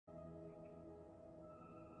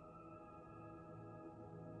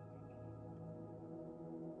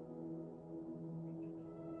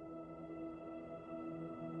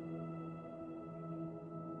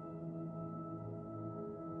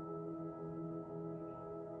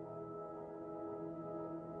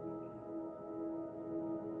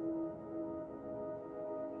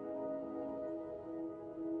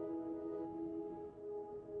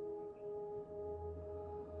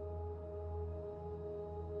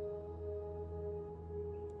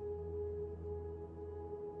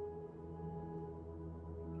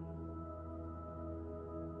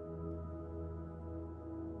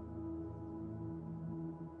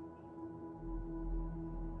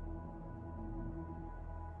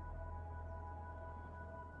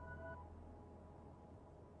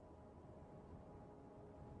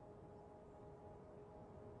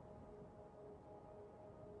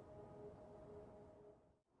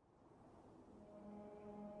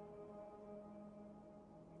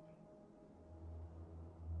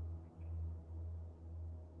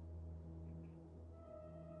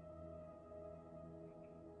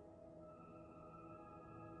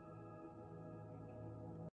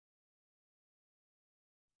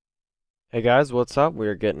Hey guys, what's up?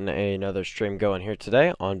 We're getting another stream going here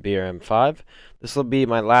today on BRM5. This will be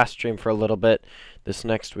my last stream for a little bit. This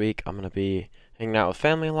next week I'm going to be hanging out with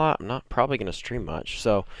family a lot. I'm not probably going to stream much.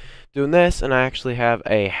 So doing this, and I actually have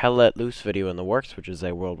a Hell Let Loose video in the works, which is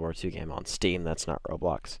a World War II game on Steam. That's not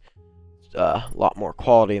Roblox. A lot more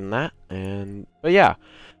quality than that. But yeah,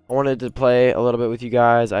 I wanted to play a little bit with you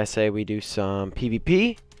guys. I say we do some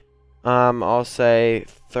PvP. I'll say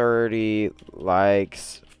 30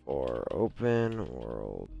 likes for open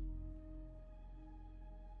world.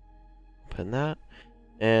 Open that.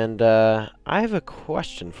 And I have a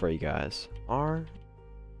question for you guys. Here,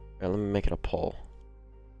 let me make it a poll.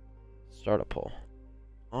 Start a poll.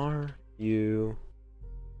 Are you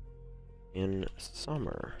in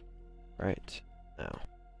summer right now?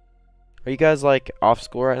 Are you guys like off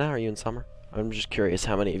school right now? Are you in summer? I'm just curious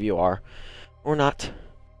how many of you are or not.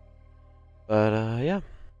 But yeah.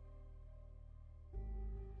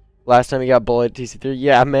 Last time you got bullied, TC3.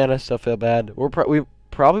 Yeah, man, I still feel bad. We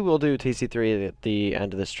probably will do TC3 at the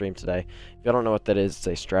end of the stream today. If you don't know what that is, it's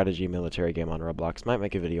a strategy military game on Roblox. Might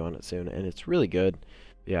make a video on it soon, and it's really good.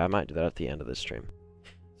 Yeah, I might do that at the end of this stream.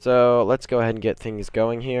 So let's go ahead and get things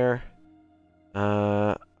going here.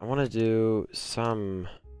 I want to do some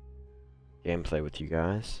gameplay with you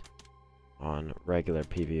guys on regular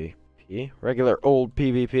PvP, regular old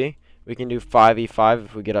PvP. We can do 5v5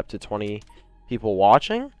 if we get up to 20 people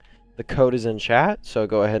watching. The code is in chat, so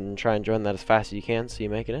go ahead and try and join that as fast as you can so you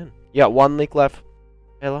make it in. You got 1 leak left,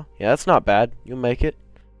 Halo? Yeah, that's not bad. You'll make it.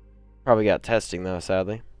 Probably got testing, though,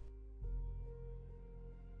 sadly.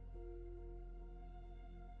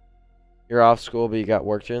 You're off school, but you got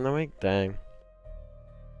work during the week? Dang.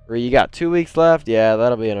 Or you got 2 weeks left? Yeah,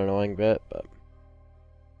 that'll be an annoying bit, but...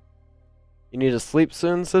 You need to sleep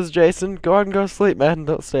soon, says Jason. Go ahead and go to sleep, man.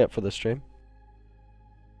 Don't stay up for the stream.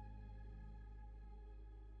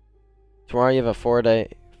 Tomorrow you have a 4-day,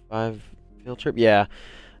 5 field trip? Yeah.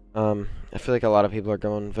 I feel like a lot of people are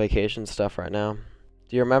going vacation stuff right now.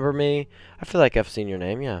 Do you remember me? I feel like I've seen your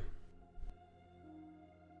name, yeah.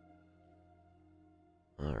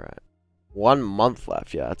 Alright. 1 month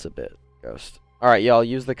left. Yeah, that's a bit. Ghost. Alright, y'all,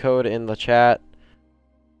 use the code in the chat.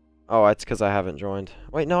 Oh, it's because I haven't joined.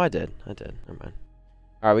 Wait, no, I did. Never mind.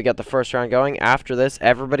 Alright, we got the first round going. After this,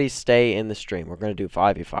 everybody stay in the stream. We're going to do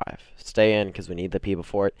 5v5. Stay in because we need the people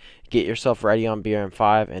for it. Get yourself ready on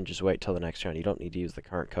BRM5 and just wait till the next round. You don't need to use the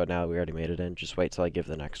current code now. We already made it in. Just wait till I give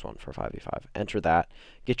the next one for 5v5. Enter that.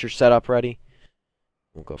 Get your setup ready.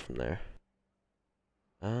 We'll go from there.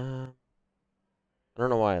 I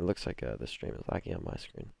don't know why it looks like the stream is laggy on my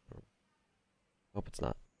screen. Hope it's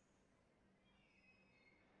not.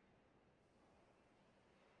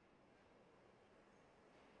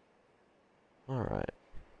 Alright.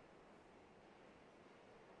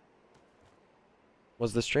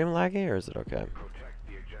 Was the stream laggy or is it okay?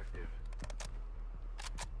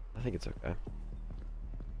 I think it's okay.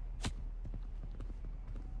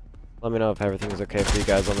 Let me know if everything's okay for you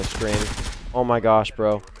guys on the screen. Oh my gosh,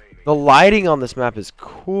 bro. The lighting on this map is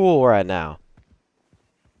cool right now.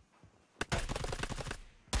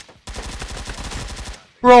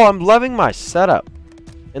 Bro, I'm loving my setup.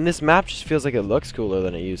 And this map just feels like it looks cooler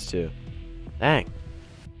than it used to. Dang.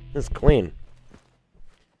 It's clean.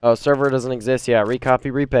 Oh, server doesn't exist. Yeah,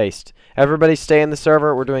 recopy, repaste. Everybody stay in the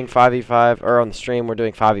server. We're doing 5v5, or on the stream, we're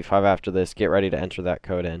doing 5v5 after this. Get ready to enter that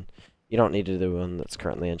code in. You don't need to do one that's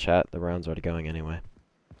currently in chat. The round's already going anyway.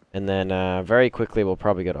 And then, very quickly, we'll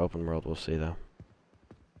probably go to open world. We'll see, though.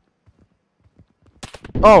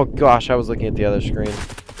 Oh, gosh, I was looking at the other screen.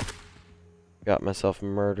 Got myself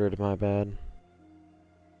murdered, my bad.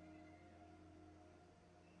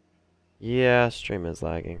 Yeah, stream is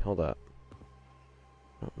lagging. Hold up.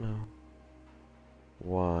 I don't know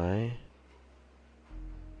why.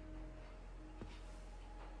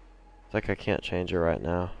 It's like I can't change it right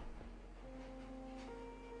now.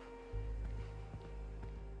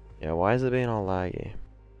 Yeah, why is it being all laggy?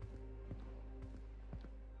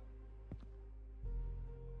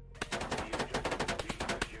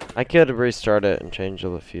 I could restart it and change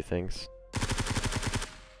a few things.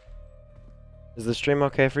 Is the stream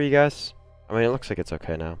okay for you guys? I mean, it looks like it's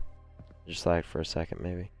okay now. Just lagged for a second,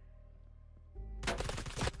 maybe.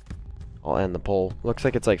 I'll end the poll. Looks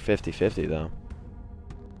like it's like 50-50, though.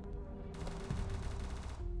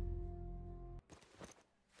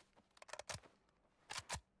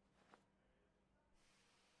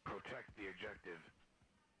 Protect the objective.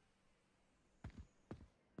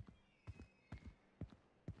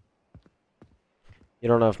 You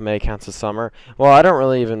don't know if May counts as summer? Well, I don't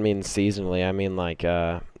really even mean seasonally. I mean, like,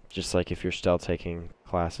 just like if you're still taking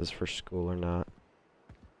classes for school or not.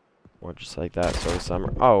 Or just like that sort of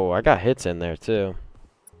summer. Oh, I got hits in there too.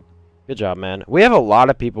 Good job, man. We have a lot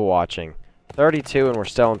of people watching. 32 and we're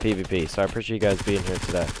still in PvP, so I appreciate you guys being here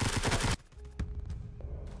today.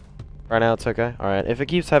 Right now it's okay? Alright, if it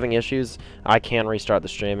keeps having issues, I can restart the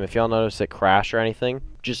stream. If y'all notice it crash or anything,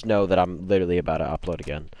 just know that I'm literally about to upload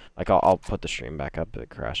again. Like, I'll put the stream back up if it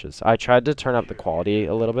crashes. I tried to turn up the quality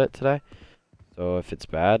a little bit today, so if it's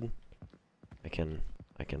bad, I can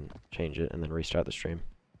change it and then restart the stream.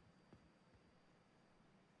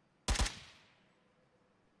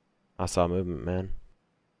 I saw movement, man.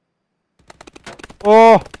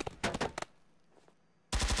 Oh!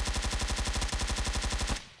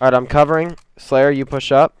 Alright, I'm covering. Slayer, you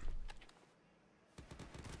push up.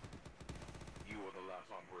 You are the last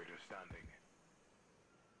operator standing.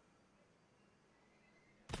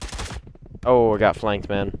 Oh, I got flanked,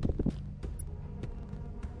 man.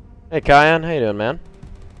 Hey, Kyan, how you doing, man?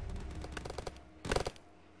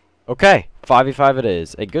 Okay, 5v5 it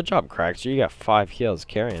is. Hey, good job, Crackster. You got 5 kills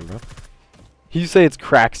carrying, bro. You say it's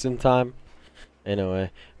Craxton time? Anyway,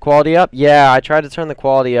 quality up? Yeah, I tried to turn the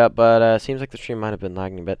quality up, but seems like the stream might have been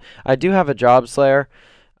lagging a bit. I do have a job, Slayer.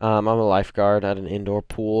 I'm a lifeguard at an indoor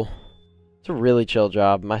pool. It's a really chill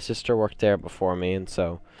job. My sister worked there before me, and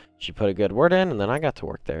so she put a good word in, and then I got to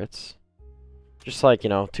work there. It's just like, you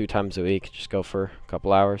know, 2 times a week. Just go for a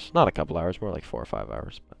couple hours. Not a couple hours, more like 4 or 5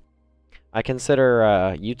 hours. But I consider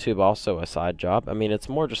YouTube also a side job. I mean, it's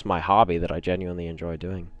more just my hobby that I genuinely enjoy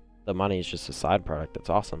doing. The money is just a side product. That's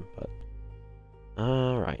awesome, but...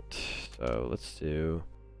 Alright, so let's do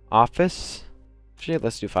Office. Actually,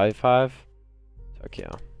 let's do 5v5.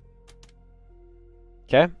 Tokyo.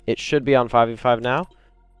 Okay, it should be on 5v5 now.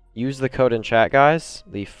 Use the code in chat, guys.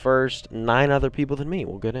 The first 9 other people than me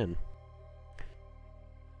will get in.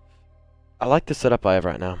 I like the setup I have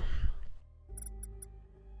right now.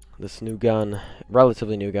 This new gun,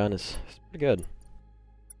 relatively new gun, is pretty good.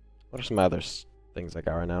 What are some other things I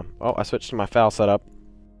got right now? Oh, I switched to my FAL setup.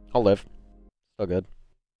 I'll live. Still good.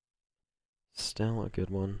 Still a good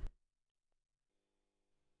one.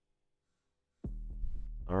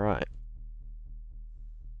 Alright.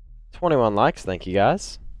 21 likes, thank you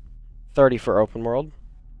guys. 30 for open world.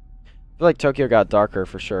 I feel like Tokyo got darker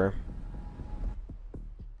for sure.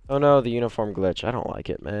 Oh no, the uniform glitch. I don't like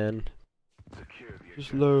it, man.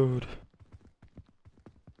 Just load.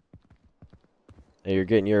 Hey, you're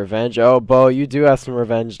getting your revenge? Oh, Bo, you do have some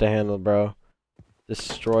revenge to handle, bro.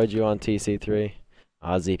 Destroyed you on TC3.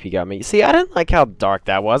 Ah, ZP got me. See, I didn't like how dark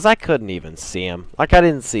that was. I couldn't even see him. Like, I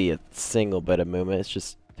didn't see a single bit of movement. It's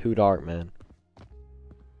just too dark, man.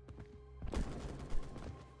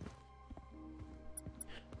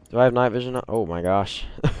 Do I have night vision? Oh my gosh.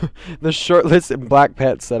 The shortlist and black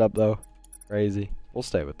pet setup, though. Crazy. We'll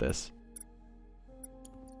stay with this.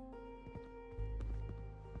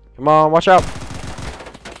 Come on, watch out.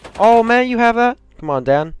 Oh, man, you have that? Come on,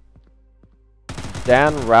 Dan.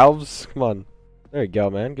 Dan Ralphs, come on. There you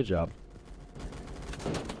go, man. Good job.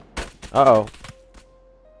 Uh-oh.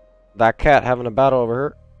 That cat having a battle over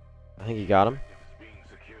her. I think he got him.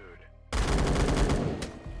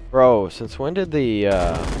 Bro, since when did the,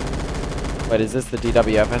 wait, is this the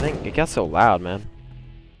DWF? I think it got so loud, man.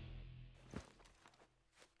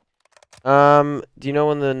 Do you know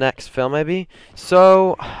when the next film may be?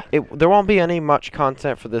 So, there won't be any much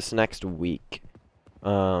content for this next week.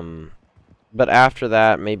 But after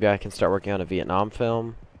that, maybe I can start working on a Vietnam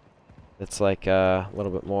film. It's like a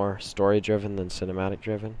little bit more story-driven than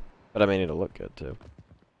cinematic-driven. But I mean, it'll look good, too.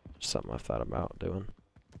 Just something I've thought about doing.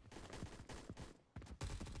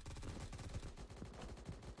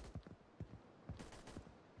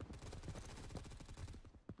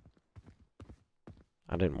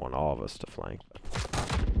 I didn't want all of us to flank.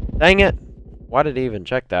 But dang it! Why did he even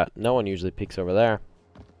check that? No one usually peeks over there.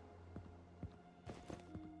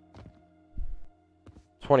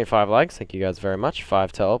 25 likes, thank you guys very much.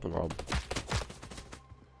 5 to open world.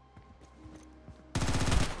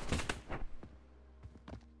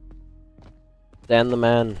 Dan the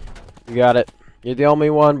man. You got it. You're the only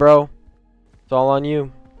one, bro. It's all on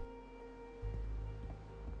you.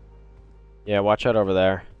 Yeah, watch out over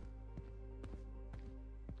there.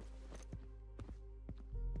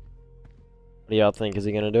 What do y'all think? Is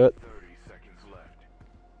he gonna do it? 30 seconds left.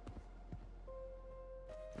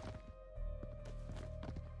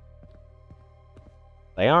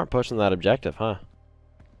 They aren't pushing that objective, huh?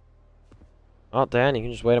 Oh, Dan, you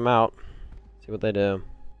can just wait them out. See what they do.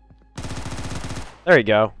 There you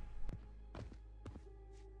go.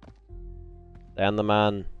 Dan the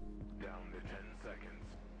man. Down to 10 seconds.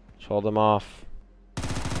 Just hold them off.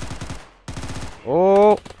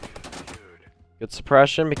 Oh! Good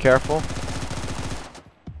suppression, be careful.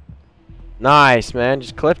 Nice, man.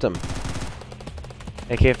 Just clipped him.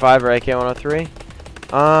 AK-5 or AK-103?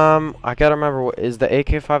 I gotta remember, is the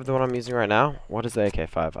AK-5 the one I'm using right now? What is the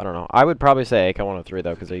AK-5? I don't know. I would probably say AK-103,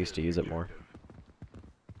 though, because I used to use it more.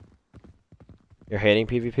 You're hating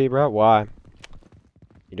PvP, bro? Why?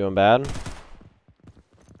 You doing bad?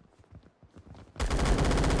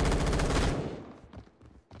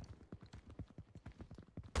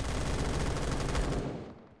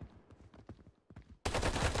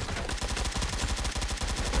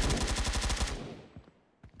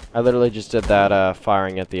 I literally just did that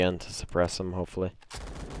firing at the end to suppress him, hopefully.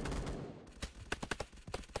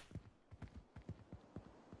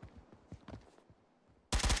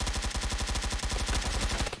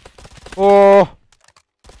 Oh!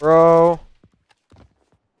 Bro!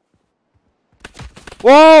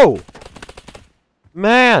 Whoa!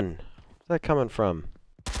 Man! Where's that coming from?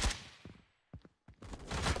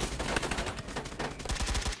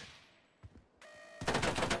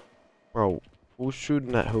 Bro, who's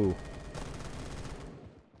shooting at who?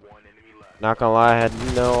 Not gonna lie, I had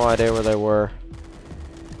no idea where they were.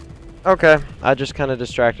 Okay, I just kind of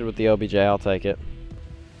distracted with the OBJ. I'll take it.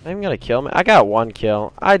 Not even gonna kill me. I got one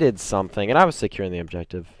kill. I did something, and I was securing the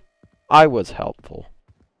objective. I was helpful.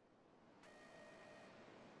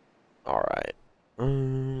 Alright.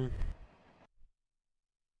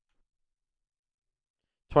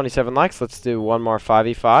 27 likes. Let's do one more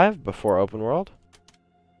 5v5 before open world.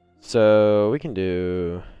 So we can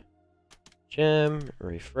do gym,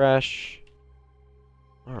 refresh.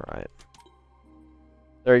 Alright.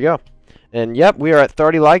 There you go. And yep, we are at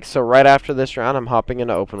 30 likes, so right after this round, I'm hopping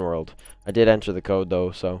into open world. I did enter the code,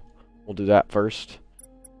 though, so we'll do that first.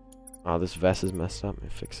 Oh, this vest is messed up. Let me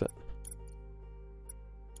fix it.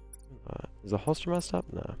 Is the holster messed up?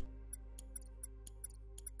 No.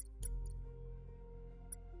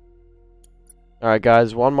 Alright,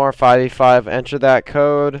 guys, one more 5v5. Enter that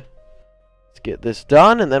code. Let's get this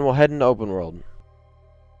done, and then we'll head into open world.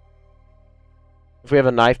 If we have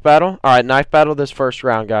a knife battle. Alright, knife battle this first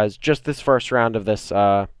round, guys. Just this first round of this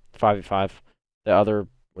 5v5. The other,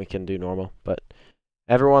 we can do normal. But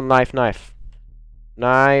everyone knife.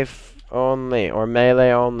 Knife only. Or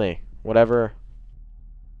melee only. Whatever.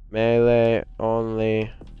 Melee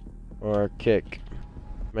only. Or kick.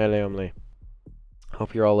 Melee only.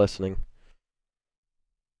 Hope you're all listening.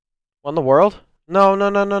 What in the world? No.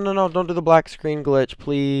 Don't do the black screen glitch,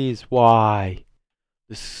 please. Why?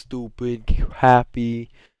 The stupid, happy,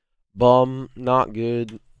 bum, not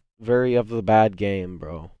good, very of the bad game,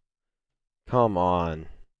 bro. Come on.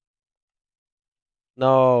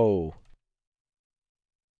 No.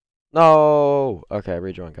 No. Okay,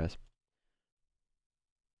 rejoin, guys.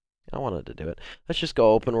 I wanted to do it. Let's just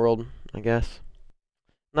go open world, I guess.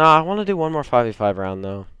 Nah, I want to do one more 5v5 round,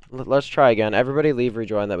 though. Let's try again. Everybody leave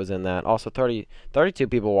rejoin that was in that. Also, 32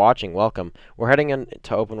 people watching. Welcome. We're heading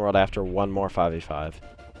into open world after one more 5v5.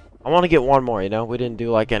 I want to get one more, you know? We didn't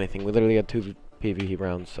do, like, anything. We literally had 2 PvP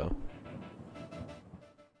rounds, so.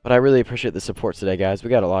 But I really appreciate the support today, guys. We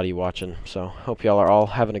got a lot of you watching, so hope y'all are all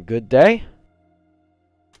having a good day.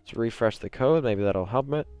 Let's refresh the code. Maybe that'll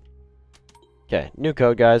help it. Okay, new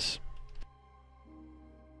code, guys.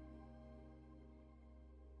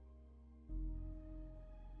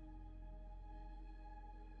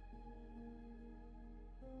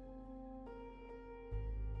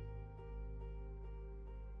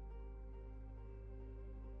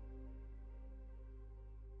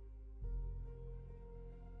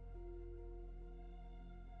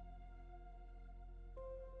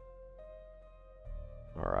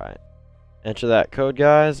 Alright. Enter that code,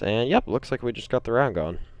 guys, and yep, looks like we just got the round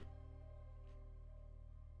going.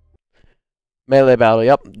 Melee battle,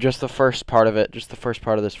 yep, just the first part of it, just the first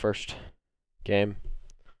part of this first game.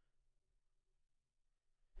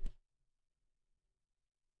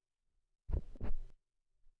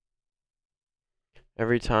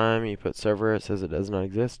 Every time you put server, it says it does not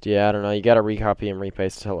exist. Yeah, I don't know, you gotta recopy and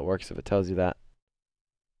repaste until it works if it tells you that.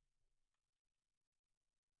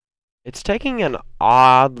 It's taking an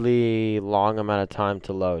oddly long amount of time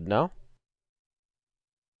to load, no?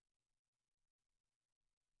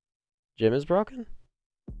 Gym is broken?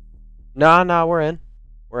 No, we're in.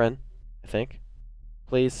 We're in, I think.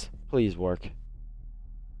 Please work.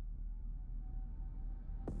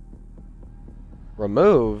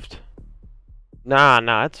 Removed?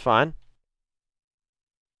 Nah, it's fine.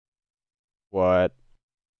 What?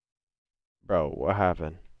 Bro, what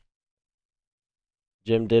happened?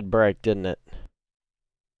 Gym did break, didn't it?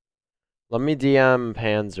 Let me DM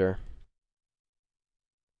Panzer.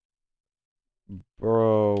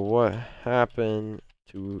 Bro, what happened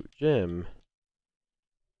to Jim?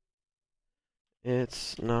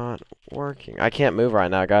 It's not working. I can't move right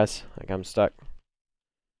now, guys. Like, I'm stuck.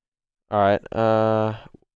 Alright,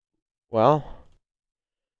 well.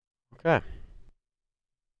 Okay.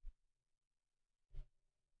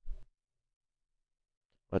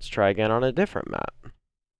 Let's try again on a different map.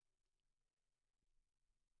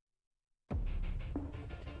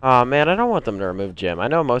 Aw, man, I don't want them to remove Jim. I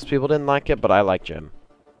know most people didn't like it, but I like Jim.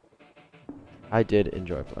 I did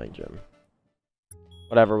enjoy playing Jim.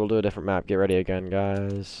 Whatever, we'll do a different map. Get ready again,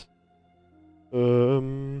 guys.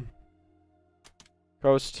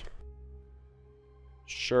 Coast.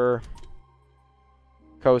 Sure.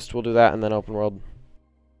 Coast, we'll do that, and then open world.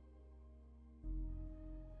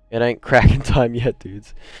 It ain't cracking time yet,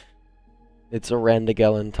 dudes. It's a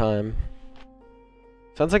Randagellon time.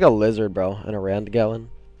 Sounds like a lizard, bro. An Randagellon.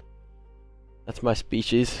 That's my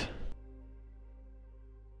species.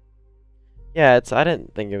 Yeah, I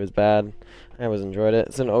didn't think it was bad. I always enjoyed it.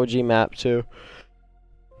 It's an OG map, too.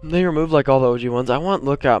 They removed, like, all the OG ones. I want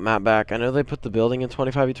Lookout map back. I know they put the building in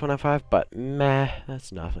 25v25, but meh,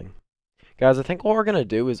 that's nothing. Guys, I think what we're going to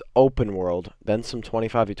do is open world, then some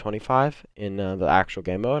 25v25 in the actual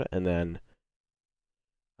game mode, and then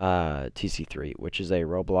TC3, which is a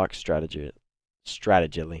Roblox strategy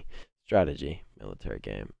military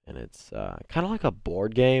game. And it's kind of like a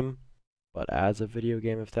board game, but as a video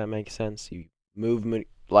game, if that makes sense. You move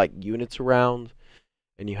like units around,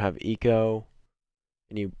 and you have eco,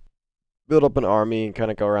 and you build up an army and kind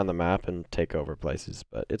of go around the map and take over places.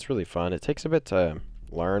 But it's really fun. It takes a bit to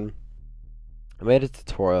learn. I made a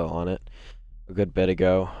tutorial on it a good bit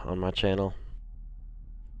ago on my channel.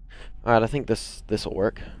 Alright, I think this will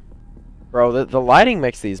work. Bro, the lighting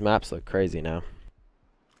makes these maps look crazy now.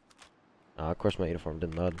 Of course my uniform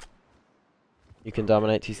didn't load. You can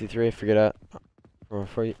dominate TC3, figure it out.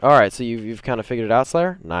 Alright, so you've kind of figured it out,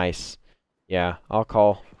 Slayer? Nice. Yeah, I'll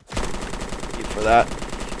call you for that.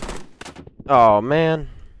 Oh, man.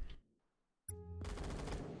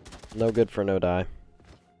 No good for no die.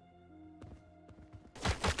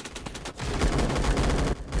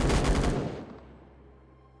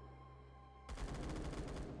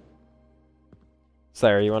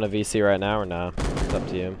 Slayer, you want a VC right now or nah? It's up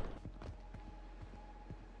to you.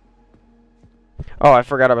 Oh, I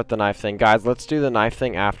forgot about the knife thing. Guys, let's do the knife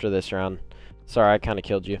thing after this round. Sorry, I kind of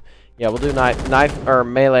killed you. Yeah, we'll do knife, or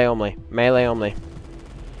melee only. Melee only.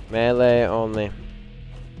 Melee only.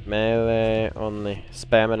 Melee only.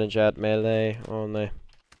 Spam it in chat. Melee only.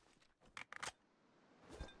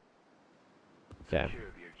 Okay.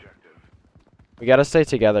 We gotta stay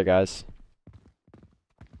together, guys.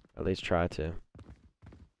 At least try to.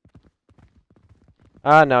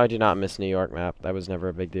 No, I do not miss New York map. That was never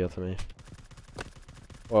a big deal to me.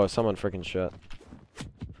 Whoa, someone freaking shot.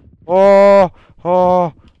 Oh!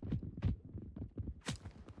 Oh!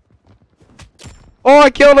 Oh, I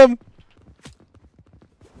killed him!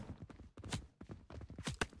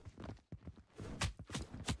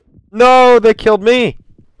 No, they killed me!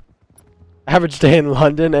 Average day in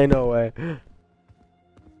London? Ain't no way.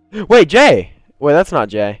 Wait, Jay! Wait, that's not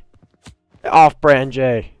Jay. Off-brand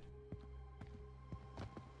Jay.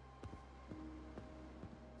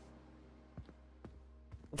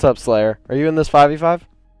 What's up, Slayer? Are you in this 5v5?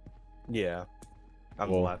 Yeah. I'm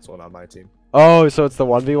the last one on my team. Oh, so it's the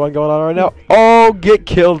 1v1 going on right now? Oh, get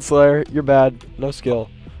killed, Slayer. You're bad. No skill.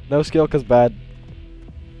 No skill, cause bad.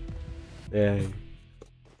 Dang.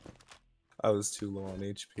 I was too low on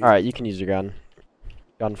HP. Alright, you can use your gun.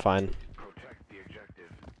 Gun fine. Protect the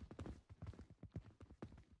objective.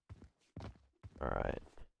 Alright.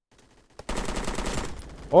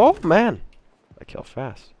 Oh, man. I kill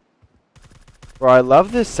fast. Bro, I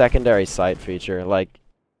love this secondary sight feature. Like,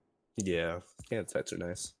 Yeah, cannon sights are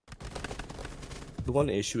nice. The one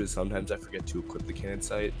issue is sometimes I forget to equip the cannon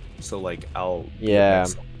sight, so like I'll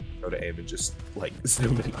go to aim and just like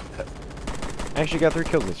zoom in on that. I actually got 3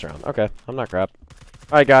 kills this round. Okay, I'm not crap.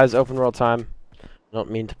 Alright, guys, open world time. I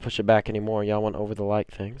don't mean to push it back anymore. Y'all want over the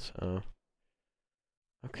like things.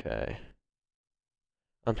 Okay.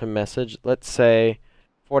 Onto message. Let's say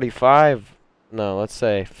 45. No, let's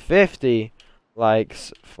say 50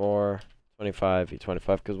 likes for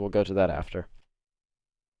 25v25 because we'll go to that after.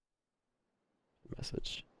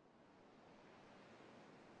 Message.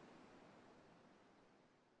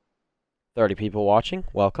 30 people watching.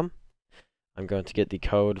 Welcome. I'm going to get the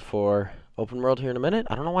code for open world here in a minute.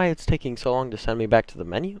 I don't know why it's taking so long to send me back to the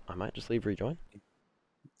menu. I might just leave rejoin.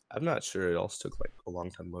 I'm not sure. It also took like a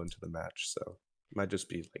long time to load into the match, so it might just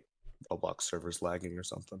be like Roblox servers lagging or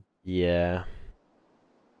something. Yeah.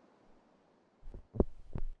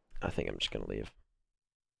 I think I'm just going to leave.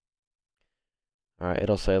 Alright,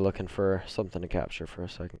 it'll say looking for something to capture for a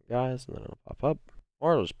second, guys, and then it'll pop up.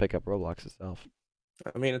 Or it'll just pick up Roblox itself.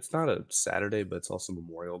 I mean, it's not a Saturday, but it's also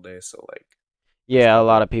Memorial Day, so like. there's Yeah, a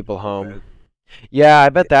lot probably of people home. bed. Yeah, I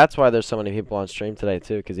bet that's why there's so many people on stream today,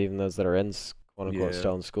 too, because even those that are in, quote unquote, Yeah.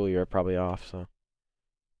 still in school, you're probably off, so.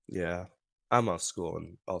 Yeah, I'm off school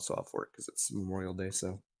and also off work because it's Memorial Day,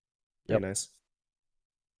 so Yep. very nice.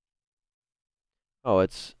 Oh,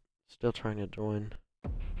 it's still trying to join.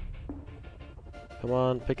 Come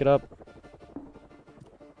on, pick it up.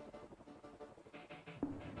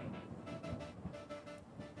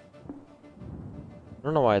 I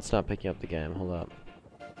don't know why it's not picking up the game. Hold up.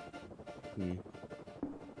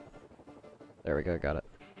 There we go, got it.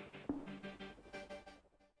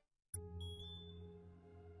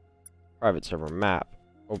 Private server map.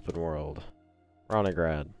 Open world.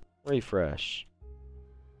 Ronograd. Refresh.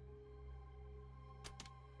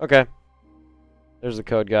 Okay. There's the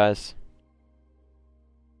code, guys.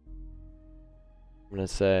 I'm gonna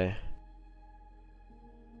say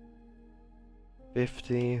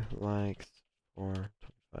 50 likes for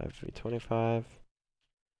 25v25.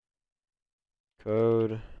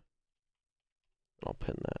 Code. I'll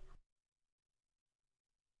pin that.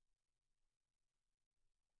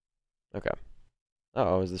 Okay.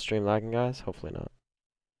 Uh-oh, is the stream lagging, guys? Hopefully not.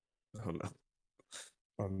 Oh no.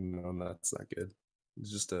 Oh no, that's not good. It's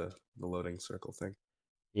just the loading circle thing.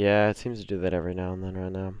 Yeah, it seems to do that every now and then right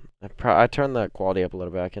now. I turned the quality up a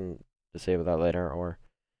little bit. I can disable that later, or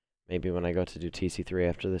maybe when I go to do TC3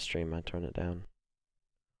 after this stream, I turn it down.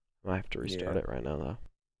 I might have to restart it right now, though.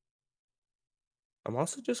 I'm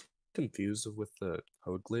also just confused with the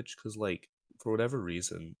code glitch because, like, for whatever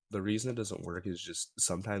reason, the reason it doesn't work is just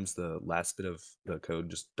sometimes the last bit of the code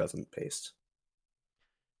just doesn't paste.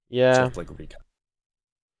 Yeah. So it's like recap.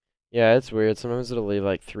 Yeah, it's weird. Sometimes it'll leave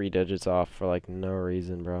like 3 digits off for like no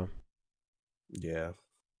reason, bro. Yeah.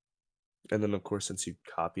 And then, of course, since you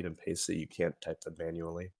copied and pasted, you can't type them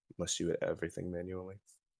manually unless you hit everything manually.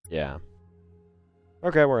 Yeah.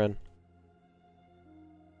 Okay, we're in.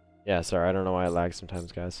 Yeah, sorry, I don't know why it lags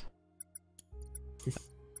sometimes, guys.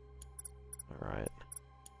 Alright.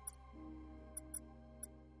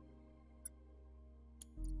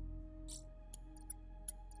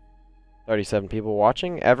 $37 people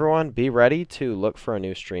watching. Everyone, be ready to look for a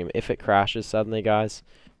new stream. If it crashes suddenly, guys,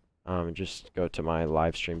 just go to my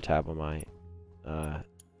live stream tab on my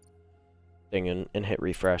thing and hit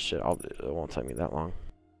refresh. It won't take me that long.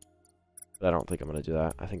 But I don't think I'm going to do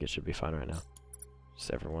that. I think it should be fine right now.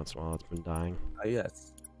 Just every once in a while it's been dying.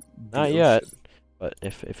 Yes. Not yet. But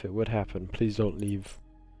if it would happen, please don't leave.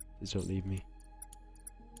 Please don't leave me.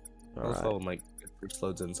 Also, like, if first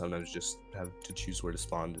loads in, sometimes just have to choose where to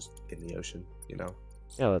spawn, just in the ocean, you know?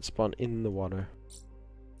 Yeah, let's spawn in the water.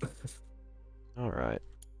 Alright.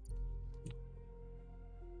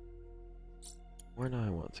 Where do I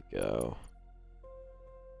want to go?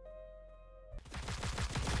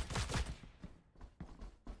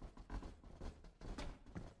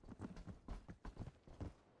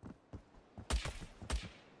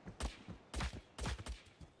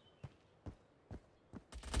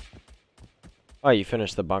 Oh, you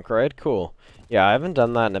finished the bunker raid? Cool. Yeah, I haven't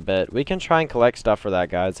done that in a bit. We can try and collect stuff for that,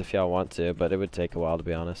 guys, if y'all want to, but it would take a while, to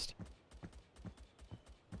be honest.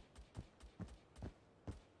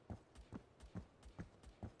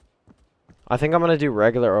 I think I'm going to do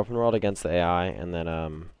regular open world against the AI, and then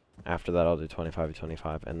after that I'll do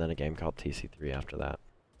 25v25, and then a game called TC3 after that.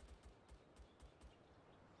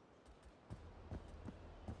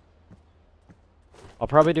 I'll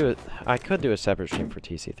probably do it. I could do a separate stream for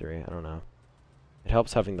TC3. I don't know. It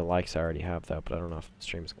helps having the likes I already have, though, but I don't know if the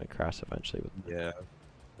stream's going to crash eventually. Yeah.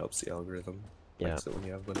 Helps the algorithm. Yeah. Likes it when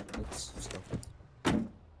you have benefits, so.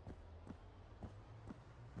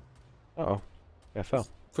 Uh-oh. I fell.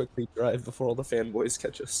 Quickly drive before all the fanboys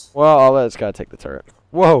catch us. Well, I'll let this guy take the turret.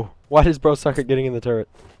 Whoa! Why does bro suck at getting in the turret?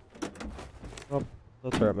 Oh,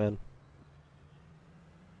 the turret, man.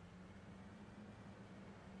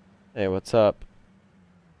 Hey, what's up?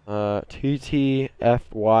 TTFYPP.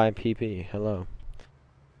 Hello.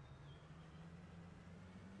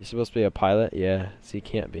 You supposed to be a pilot? Yeah, so you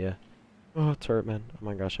can't be a... Oh, turret, man. Oh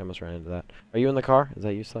my gosh, I almost ran into that. Are you in the car? Is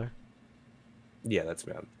that you, Slayer? Yeah, that's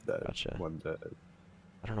me. I'm the Gotcha. one that...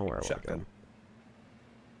 I don't know where I want to go. Shotgun.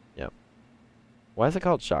 Yep. Why is it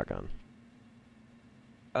called shotgun?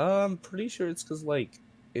 I'm pretty sure it's because, like,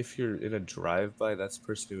 if you're in a drive-by, that's the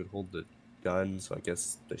person who would hold the gun, so I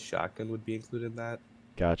guess the shotgun would be included in that.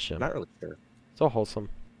 Gotcha. Not really sure. So wholesome.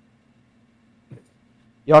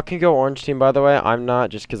 Y'all can go orange team, by the way. I'm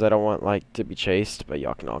not, just because I don't want, like, to be chased, but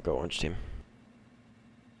y'all can all go orange team.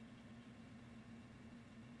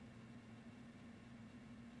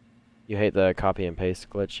 You hate the copy and paste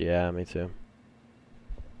glitch? Yeah, me too.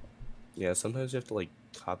 Yeah, sometimes you have to like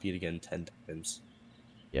copy it again 10 times.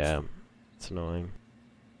 Yeah, it's annoying.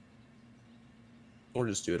 Or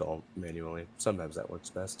just do it all manually. Sometimes that works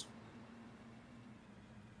best.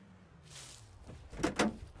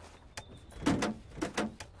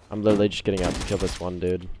 I'm literally just getting out to kill this one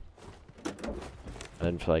dude. I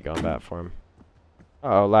didn't feel like going back for him.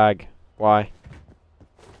 Uh oh, lag. Why?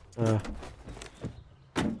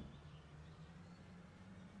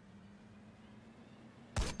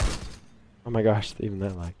 Oh my gosh, even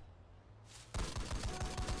that lag.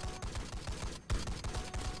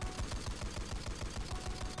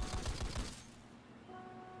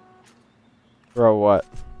 Bro, what?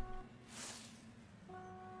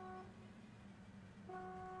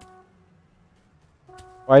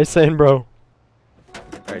 Why are you saying bro?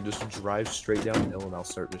 Alright, just drive straight down the hill and I'll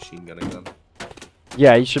start machine gunning them.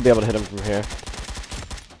 Yeah, you should be able to hit him from here.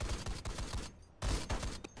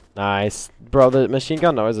 Nice. Bro, the machine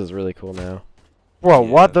gun noise is really cool now. Bro, Yeah.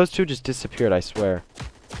 what? Those two just disappeared, I swear.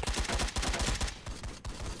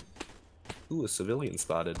 Ooh, a civilian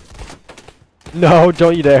spotted. No,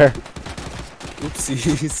 don't you dare.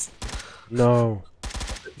 Oopsies. No.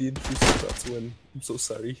 The intrusive thoughts win. I'm so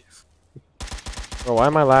sorry. Bro, why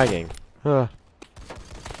am I lagging? Huh.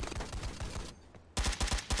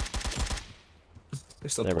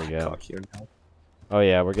 There's some There we go. Blackhawk here now. Oh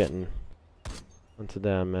yeah, we're getting onto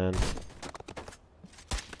them, man.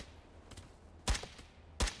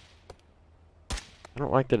 I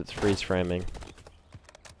don't like that it's freeze framing.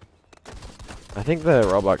 I think the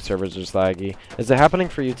Roblox servers are just laggy. Is it happening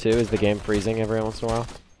for you too? Is the game freezing every once in a while?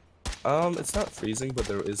 It's not freezing, but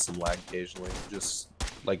there is some lag occasionally. Just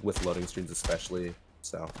like with loading screens especially.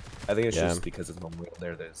 So I think it's Yeah. just because it's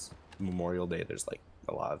Memorial Day, there's like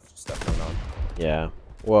a lot of stuff going on. Yeah.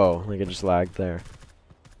 Whoa, like it just lagged there.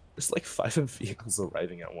 There's like 5 vehicles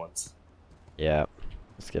arriving at once. Yeah.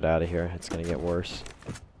 Let's get out of here. It's gonna get worse.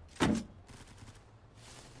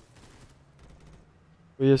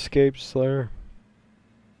 We escaped, Slayer.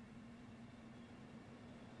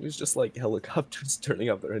 There's just like helicopters turning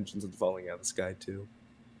up their engines and falling out of the sky too.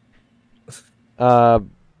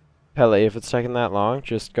 Pele, if it's taking that long,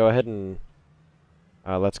 just go ahead and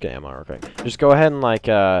let's get ammo real quick. Just go ahead and like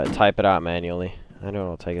type it out manually. I know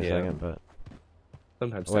it'll take a second, but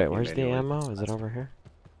Sometimes wait, typing where's the manually ammo? is Is it faster. over here?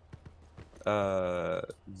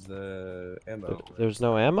 The ammo. There's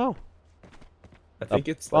no ammo? I think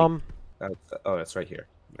it's like. Oh, Oh, it's right here.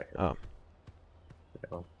 Right here. Oh.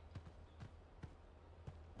 Yeah.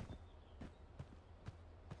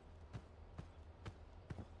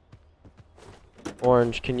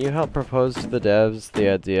 Orange, can you help propose to the devs the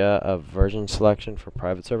idea of version selection for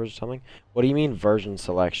private servers or something? What do you mean version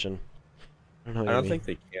selection? I don't know what I you don't mean.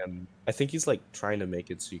 think they can. I think he's like trying to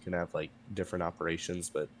make it so you can have like different operations,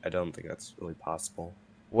 but I don't think that's really possible.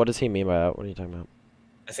 What does he mean by that? What are you talking about?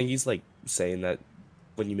 I think he's like saying that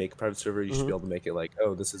when you make a private server, you should be able to make it like,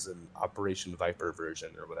 oh, this is an Operation Viper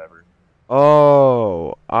version or whatever.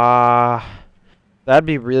 Oh, that'd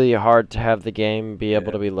be really hard to have the game be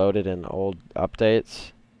able to be loaded in old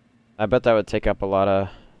updates. I bet that would take up a lot of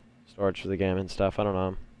storage for the game and stuff. I don't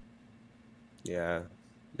know. Yeah,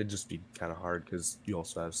 it'd just be kind of hard because you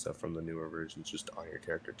also have stuff from the newer versions just on your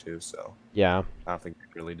character too. So Yeah. I don't think they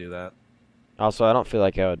really do that. Also, I don't feel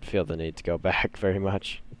like I would feel the need to go back very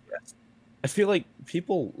much. Yes. I feel like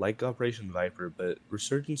people like Operation Viper, but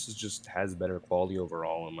Resurgence just has better quality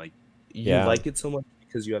overall, and like you Yeah. like it so much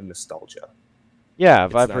because you have nostalgia. Yeah,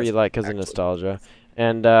 It's Viper nice you like because of actually. nostalgia.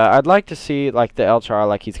 And I'd like to see like the LTR,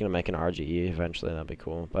 like he's gonna make an RGE eventually. That'd be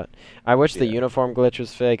cool. But I wish the Yeah. uniform glitch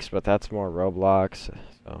was fixed, but that's more Roblox.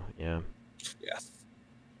 So yeah. Yeah.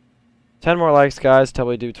 10 more likes, guys, till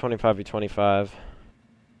we do 25v25.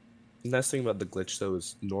 The nice thing about the glitch though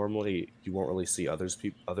is normally you won't really see other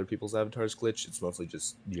people's avatars glitch. It's mostly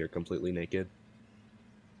just you're completely naked.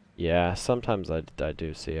 Yeah, sometimes I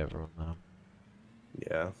do see everyone though.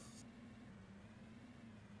 Yeah.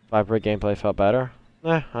 Viper gameplay felt better?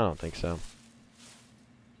 I don't think so.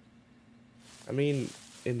 I mean,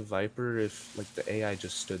 in Viper, if like the AI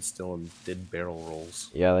just stood still and did barrel rolls,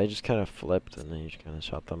 Yeah, they just kind of flipped and then you just kind of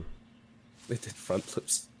shot them. they did front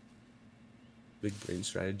flips. Big brain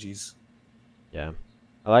strategies. Yeah.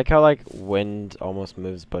 I like how like wind almost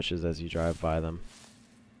moves bushes as you drive by them.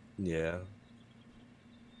 Yeah.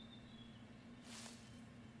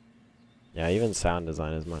 Yeah, even sound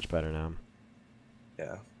design is much better now.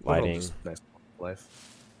 Yeah. Overall, Lighting. just nice life.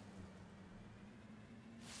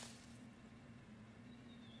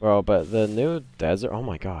 Bro, but the new desert, oh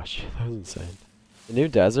my gosh, that was insane. The new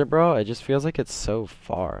desert, bro, it just feels like it's so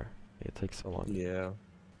far. It takes so long. Yeah.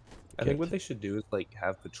 I think what they should do is like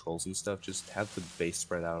have patrols and stuff. Just have the base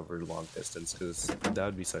spread out over long distance, because that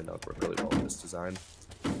would be something that would work really well in this design.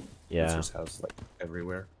 Yeah. It's just housed like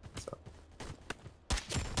everywhere. So.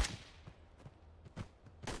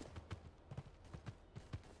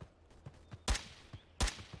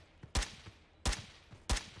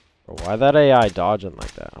 Bro, why that AI dodging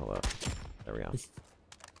like that? Hold up. There we go.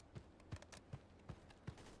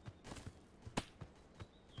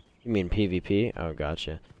 You mean PvP? Oh,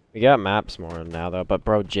 gotcha. We got maps more now though, but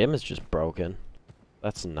bro, gym is just broken.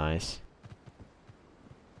 That's nice.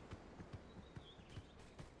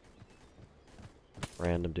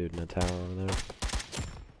 Random dude in a tower over there.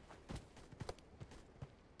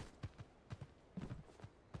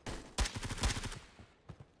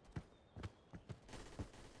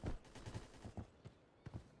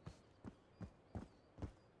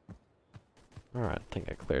 Alright, I think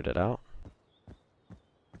I cleared it out.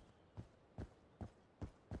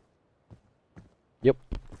 Yep.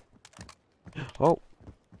 Oh.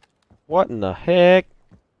 What in the heck?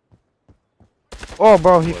 Oh,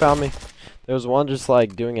 bro, he found me. There was one just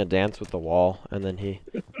like doing a dance with the wall, and then he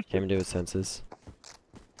came into his senses.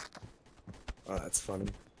 Oh, that's funny.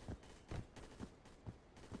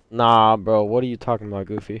 Nah, bro, what are you talking about,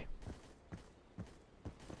 Goofy?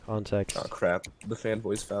 Context. Oh crap! The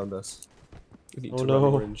fanboys found us. We need Oh to no.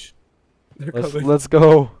 run orange. They're coming. Let's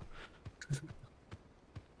go. The Into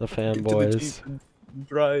the fanboys. Jeep and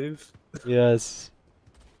drive. Yes.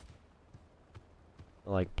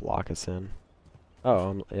 Like block us in.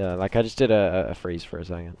 Oh, yeah, like I just did a freeze for a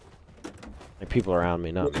second. Like people around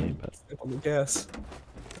me, not me, but. Step on the gas.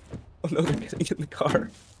 Oh no, they're getting in the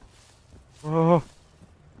car. Oh.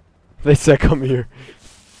 They said come here.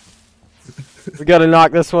 We gotta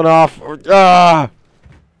knock this one off. Ah!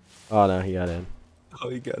 Oh no, he got in. Oh,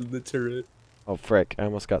 he got in the turret. Oh frick, I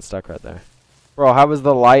almost got stuck right there. Bro, how was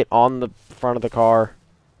the light on the front of the car?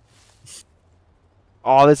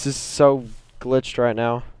 Oh, this is so glitched right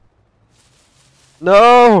now.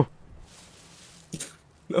 No!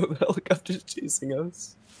 No, the helicopter's chasing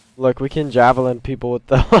us. Look, we can javelin people with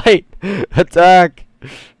the light. Attack!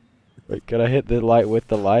 Wait, could I hit the light with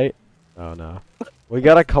the light? Oh no. We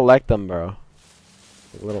gotta collect them, bro.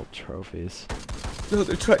 Like little trophies. No,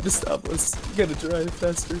 they're trying to stop us. You gotta drive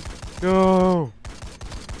faster. Go!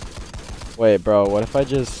 Wait, bro, what if I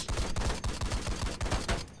just...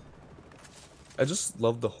 I just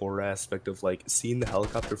love the horror aspect of like seeing the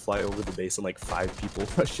helicopter fly over the base and like 5 people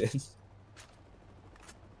rush in.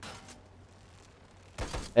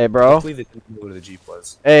 Hey, bro. Hopefully they didn't know where the Jeep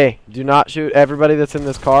was. Hey, do not shoot everybody that's in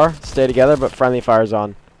this car. Stay together, but friendly fire's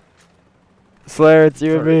on. Slayer, it's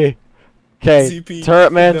you and me. Okay, CP,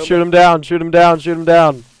 turret man, shoot him down, shoot him down, shoot him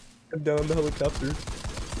down. I'm down the helicopter.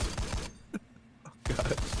 Oh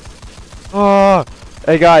god. Oh,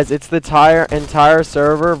 hey guys, it's the entire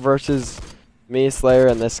server versus me, Slayer,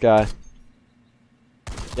 and this guy.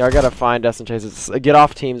 Y'all gotta find us and chase us. Get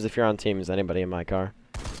off teams if you're on teams. Anybody in my car?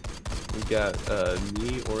 We got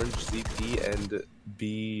me, Orange, CP, and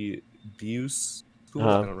Buse. Who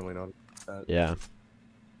I don't really know that. Yeah.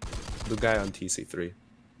 The guy on TC3,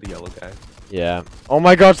 the yellow guy. Yeah. Oh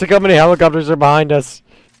my gosh, look how many helicopters are behind us.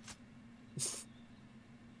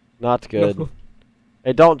 Not good. No.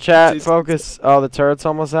 Hey, don't chat. Focus. Oh, the turret's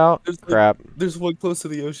almost out. Crap. There's one close to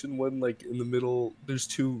the ocean, one like in the middle. There's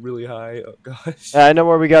 2 really high. Oh gosh. Yeah, I know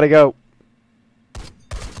where we gotta go.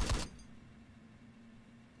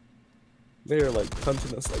 They are like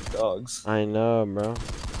hunting us like dogs. I know, bro.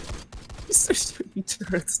 They're shooting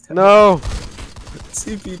turrets down. No,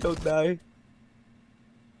 CP, don't die.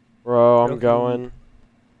 bro, I'm going.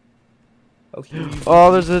 I'll heal you.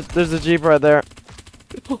 Oh, there's a jeep right there.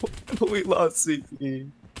 We lost CP.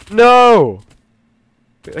 No,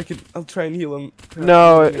 Wait, I'll try and heal him.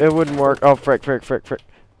 no, it wouldn't work. Oh, frick.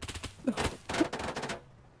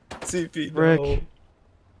 CP, Frick. no.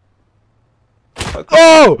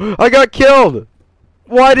 Oh, I got killed.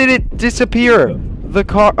 Why did it disappear? The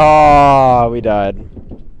car. Ah, we died.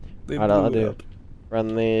 They Alright, I'll blew it do up.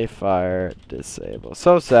 friendly fire disable.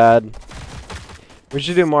 So sad. We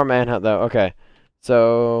should do more manhunt though. Okay,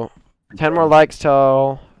 so 10 more likes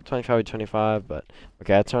till 25 but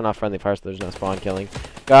okay, I turn off friendly fire so there's no spawn killing.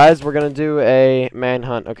 Guys, we're gonna do a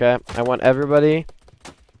manhunt. Okay, I want everybody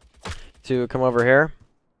to come over here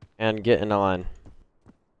and get in a line.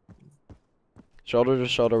 Shoulder to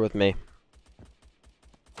shoulder with me.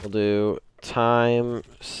 We'll do time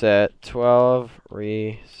set 12,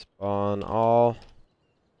 respawn all.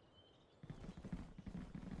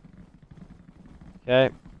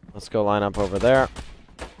 Okay, let's go line up over there.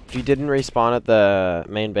 If you didn't respawn at the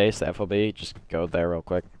main base, the FOB, just go there real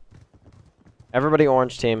quick. Everybody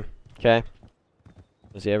orange team. Okay.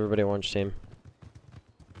 I see everybody orange team.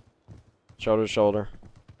 Shoulder to shoulder.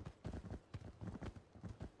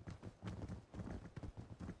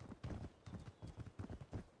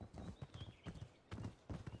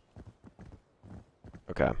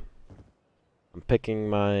 Okay. I'm picking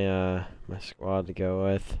my my squad to go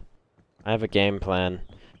with. I have a game plan.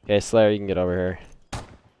 Okay, Slayer, you can get over here.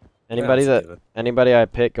 Anybody I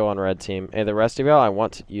pick, go on red team. Hey, the rest of y'all, I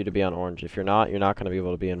want you to be on orange. If you're not going to be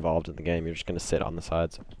able to be involved in the game. You're just going to sit on the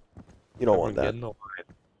sides. You don't want that.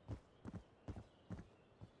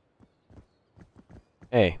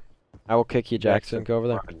 Hey, I will kick you, Jackson. Go over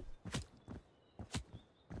there.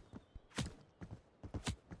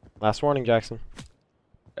 Last warning, Jackson.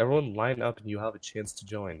 Everyone line up and you have a chance to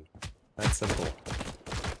join. That's simple.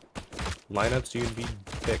 Line up so you can be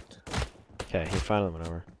picked. Okay, he finally went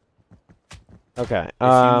over. Okay,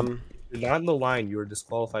 If you're not in the line, you are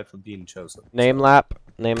disqualified from being chosen. Name lap,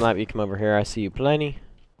 you come over here. I see you plenty.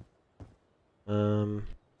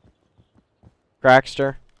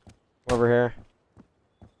 Crackster, over here.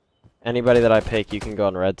 Anybody that I pick, you can go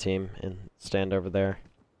on red team and stand over there.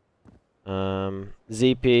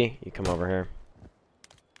 ZP, you come over here.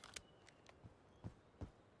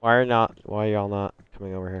 Why are y'all not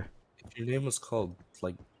coming over here? If your name was called,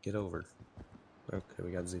 like, get over. Okay,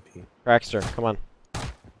 we got ZP. Crackster, come on. What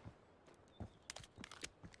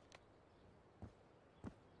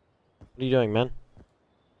are you doing, man?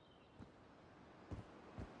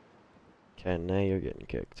 Okay, now you're getting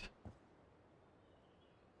kicked.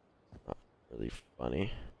 Not really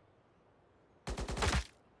funny.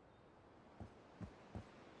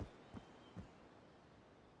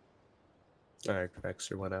 Alright,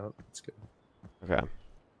 Crackster went out. That's good. Okay.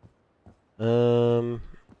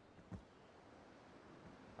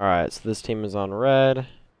 Alright, so this team is on red.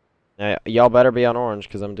 Now, y'all better be on orange,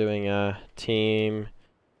 because I'm doing a team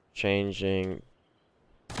changing.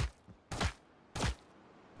 Okay,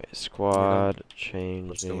 squad changing.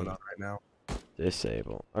 What's going on right now?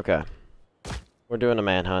 Disable. Okay. We're doing a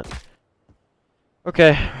manhunt.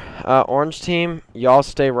 Okay, orange team, y'all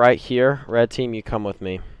stay right here. Red team, you come with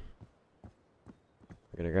me.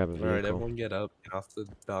 We're gonna grab a vehicle. Alright, everyone get up. Get off the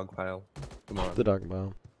dog pile. Come on. The dog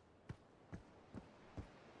pile.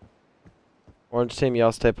 Orange team,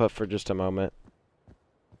 y'all stay put for just a moment.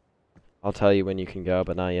 I'll tell you when you can go,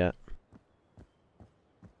 but not yet.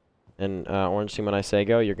 And orange team, when I say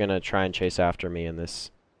go, you're gonna try and chase after me in this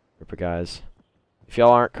group of guys. If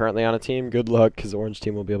y'all aren't currently on a team, good luck, because the orange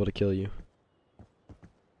team will be able to kill you.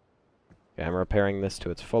 Okay, I'm repairing this to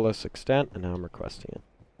its fullest extent, and now I'm requesting it.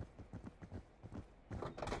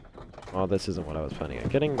 Well, this isn't what I was planning on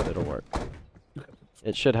getting, but it'll work.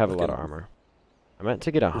 It should have a lot of armor. I meant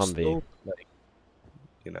to get a Humvee. Still, like,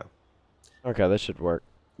 you know. Okay, this should work.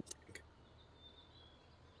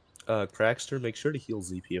 Crackster, make sure to heal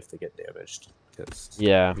ZP if they get damaged. Because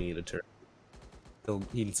yeah, we need a turn.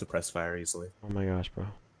 He can suppress fire easily. Oh my gosh, bro.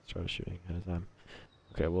 Started shooting ahead of time.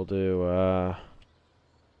 Okay, we'll do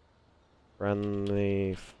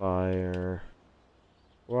friendly fire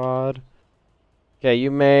squad. Okay,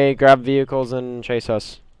 you may grab vehicles and chase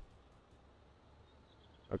us.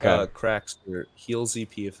 Okay. Crackster, heal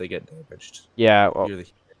ZP if they get damaged. Yeah, well,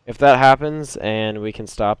 if that happens and we can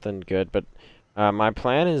stop, then good. But my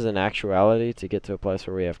plan is in actuality to get to a place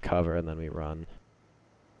where we have cover and then we run.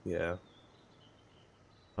 Yeah.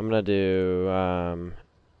 I'm gonna do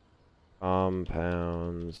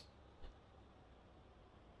compounds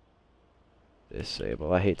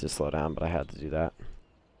disable. I hate to slow down, but I had to do that.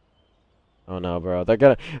 Oh no, bro.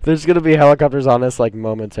 There's gonna be helicopters on us like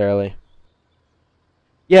momentarily.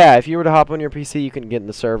 Yeah, if you were to hop on your PC, you can get in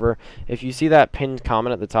the server. If you see that pinned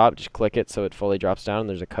comment at the top, just click it so it fully drops down and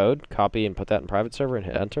there's a code. Copy and put that in private server and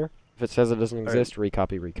hit enter. If it says it doesn't exist,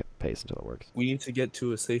 recopy, paste until it works. We need to get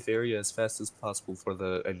to a safe area as fast as possible before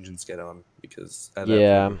the engines get on, because at yeah.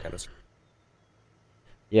 that point, kind of...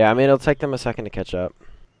 Yeah, I mean, it'll take them a second to catch up.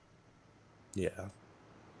 Yeah.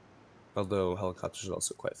 Although helicopters are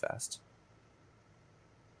also quite fast.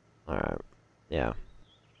 Alright. Yeah.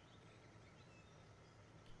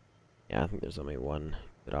 Yeah, I think there's only one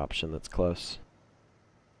good option that's close.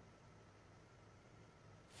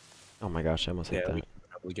 Oh my gosh, I almost hit that. We can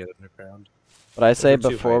probably get underground. But I say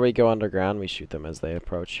before we go underground, we shoot them as they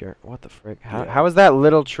approach here. What the frick? How is that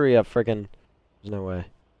little tree a friggin'... There's no way.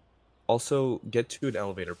 Also, get to an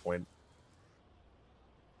elevator point.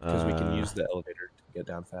 Because we can use the elevator to get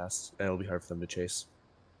down fast, and it'll be hard for them to chase.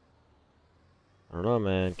 I don't know,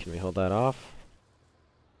 man. Can we hold that off?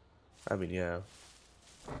 I mean, yeah.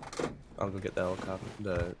 I'll go get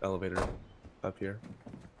the elevator up here.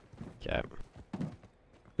 Okay.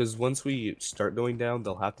 Because once we start going down,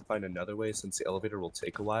 they'll have to find another way since the elevator will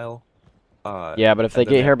take a while. Yeah, but if they And then get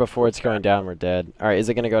they here have to before go it's going back down, up. we're dead. All right, is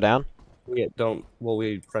it gonna go down? We don't. Well,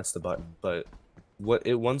 we press the button, but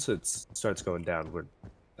once it starts going down, we're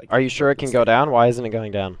like Are you sure it can go down? Why isn't it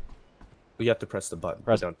going down? we have to press the button,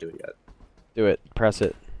 Press. but don't do it yet. Do it. Press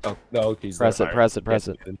it. Oh no, he's Press there. it. Press it. Press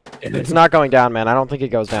Yeah, it. It's not going down, man. I don't think it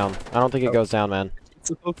goes down. I don't think it goes down, man. It's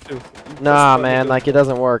supposed to. You press the Nah, button, man. goes Like it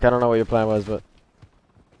doesn't work. I don't know what your plan was, but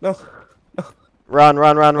no. run,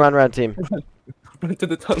 run, run, run, run, team. Run to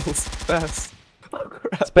the tunnels fast. Oh,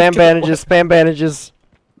 crap. Spam bandages. Spam bandages.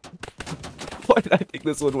 Why did I think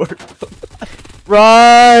this would work?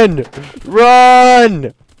 Run!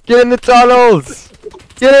 Run! Get in the tunnels!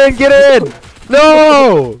 Get in! Get in!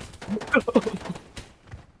 No!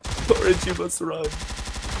 Orange, you must run.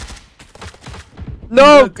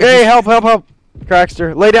 No! Hey, help! Help! Help!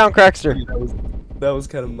 Crackster, lay down, Crackster. That was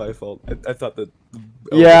kind of my fault. I thought that.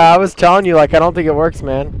 Yeah, I was telling you, like, I don't think it works,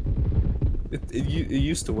 man. It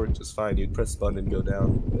used to work just fine. You'd press the button and go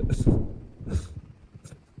down.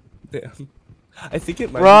 Damn. I think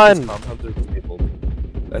it might Run! be because compounds are disabled.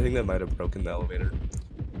 I think that might have broken the elevator.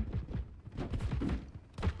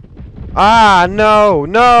 Ah, no!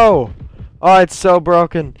 No! Oh, it's so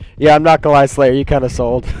broken. Yeah, I'm not gonna lie, Slayer, you kind of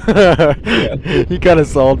sold. You kind of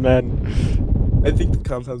sold, man. I think the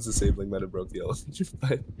compounds disabling might have broke the elevator,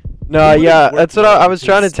 but No, it yeah, would've that's worked what I well was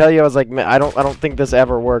trying to because- tell you. I was like, man, I don't think this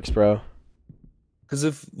ever works, bro. Because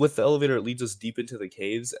if with the elevator it leads us deep into the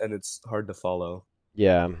caves and it's hard to follow.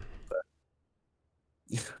 Yeah.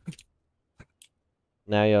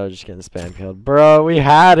 Now y'all are just getting spam killed. Bro, we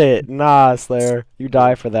had it! Nah, Slayer. You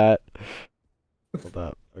die for that. Hold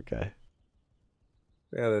up. Okay.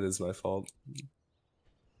 Yeah, that is my fault.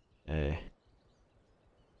 Hey.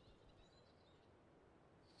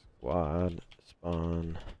 Squad.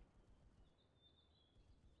 Spawn.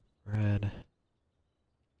 Red.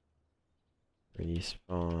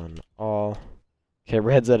 Respawn. All. Okay,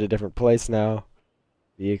 red's at a different place now.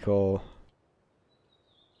 Vehicle.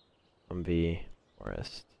 Humvee.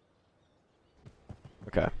 Forest.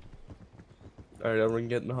 Okay. Alright, everyone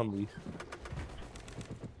get in the Humvee.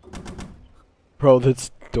 Bro,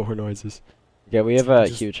 that's door noises. Yeah, we have a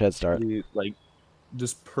Just huge head start. Like,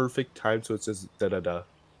 just perfect time so it says da da da.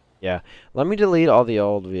 Yeah. Let me delete all the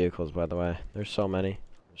old vehicles, by the way. There's so many.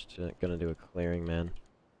 I'm just gonna do a clearing, man.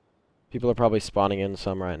 People are probably spawning in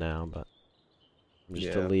some right now, but I'm just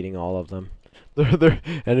Yeah. deleting all of them.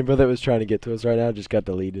 Anybody that was trying to get to us right now just got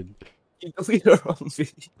deleted. You delete our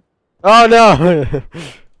Humvee. Oh no!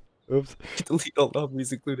 Oops. You delete all the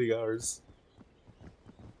Humvees, including ours.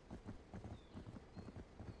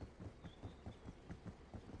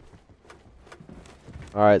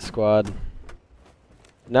 Alright, squad.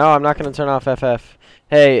 No, I'm not gonna turn off FF.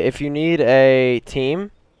 Hey, if you need a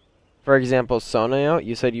team, for example, Sonio,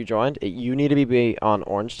 you said you joined. You need to be on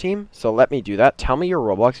orange team, so let me do that. Tell me your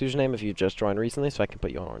Roblox username if you just joined recently, so I can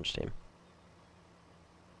put you on orange team.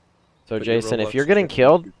 So Put your Jason, if Roblox you're getting username in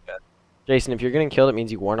killed, the chat. Jason, if you're getting killed, it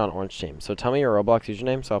means you weren't on orange team. So tell me your Roblox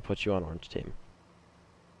username, so I'll put you on orange team.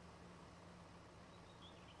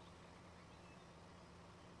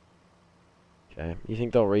 Okay. You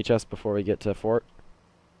think they'll reach us before we get to fort?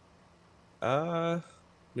 I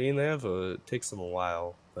mean, it takes them a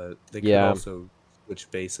while, but they could Yeah. also switch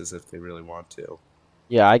bases if they really want to.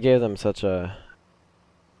 Yeah, I gave them such a,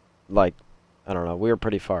 like, I don't know. We were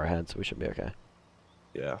pretty far ahead, so we should be okay.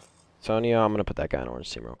 Yeah. Sonio, I'm going to put that guy on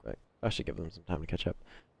orange team real quick. I should give them some time to catch up.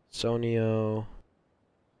 Sonio.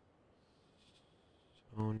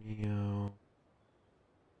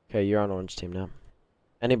 Okay, you're on orange team now.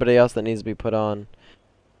 Anybody else that needs to be put on?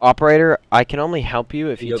 Operator, I can only help you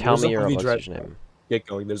if you tell there's me a your Humvee Roblox driving username. Get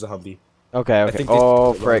going. There's a Humvee. Okay, I okay. think they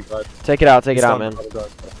Oh, spawned frick. at Ronograd. Take it out, take They it out, spawned man. at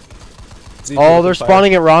Ronograd. Oh, they're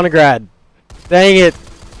spawning at Ronograd. Dang it.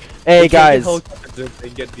 Hey, guys. They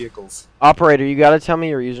get vehicles. Operator, you gotta tell me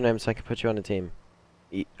your username so I can put you on the team.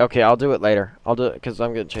 Okay, I'll do it later. I'll do it because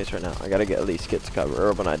I'm getting chased right now. I gotta at least get to cover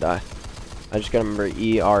or when I die. I just gotta remember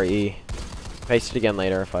ERE. Paste it again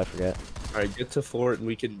later if I forget. Alright, get to fort and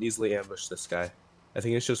we can easily ambush this guy. I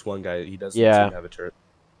think it's just one guy. He doesn't Yeah. seem to have a turret.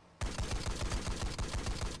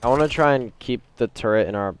 I want to try and keep the turret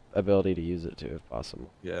in our ability to use it too, if possible.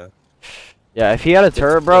 Yeah. Yeah, if he had a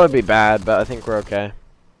turret, bro, it'd be bad, but I think we're okay.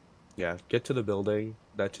 Yeah. Get to the building.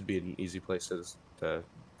 That should be an easy place to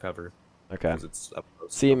cover. Okay. 'Cause it's up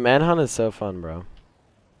close. See, manhunt is so fun, bro.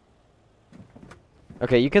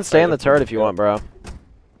 Okay, you can stay in the turret if you want, bro.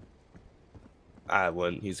 I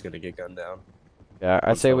wouldn't. He's gonna get gunned down. Yeah,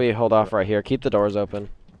 I'd say we hold off right here. Keep the doors open.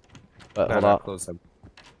 But Nah, hold nah, off. close them.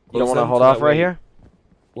 You don't Close want to them hold so off that right way- here?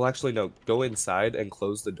 Well, actually, no. Go inside and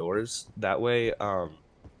close the doors. That way, well,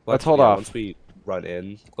 Let's actually, hold yeah, off. once we run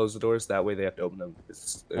in, close the doors. That way, they have to open them.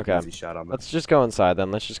 It's an Okay. easy shot on them. Let's just go inside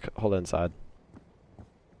then. Let's just hold inside.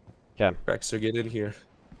 Okay. Baxter, get in here.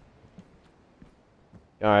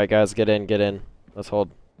 All right, guys, get in, get in. Let's hold.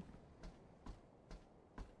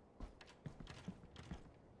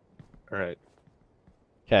 All right.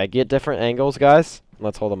 Okay, get different angles, guys.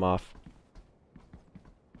 Let's hold them off.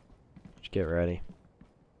 Just get ready.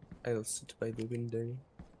 I'll sit by the window.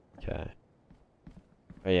 Okay.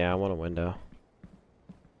 Oh yeah, I want a window.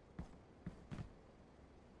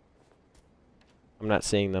 I'm not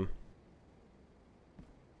seeing them.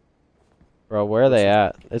 Bro, where are they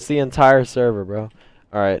at? It's the entire server, bro.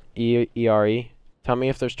 Alright, ERE. Tell me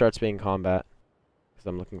if there starts being combat. Because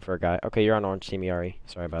I'm looking for a guy. Okay, you're on orange team ERE.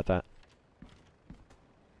 Sorry about that.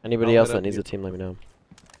 Anybody I'll else head that up needs here. a team, let me know.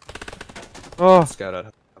 Oh! Scout out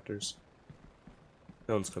helicopters.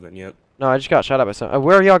 No one's come in yet. No, I just got shot at by some.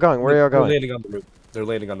 Where are y'all going? Where are y'all They're going? landing on the roof. They're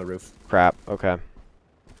landing on the roof. Crap. Okay.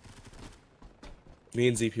 Me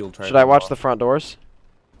and ZP will try. Should I watch the front doors?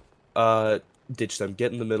 Ditch them.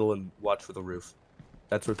 Get in the middle and watch for the roof.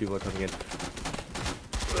 That's where people are coming in.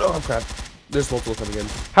 Oh crap! There's multiple coming in.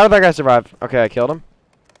 How did that guy survive? Okay, I killed him.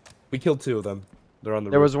 We killed 2 of them. They're on the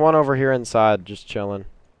There roof. was one over here inside, just chilling.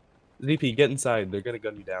 ZP, get inside. They're gonna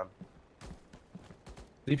gun you down.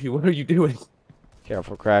 ZP, what are you doing?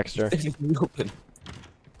 Careful, Crackster. Stay open.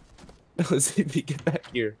 No, ZP, get back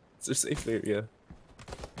here. It's a safe area.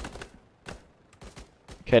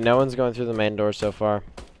 Okay, no one's going through the main door so far.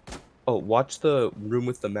 Oh, watch the room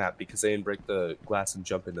with the map because they didn't break the glass and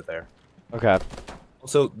jump into there. Okay.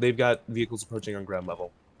 Also, they've got vehicles approaching on ground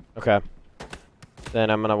level. Okay. Then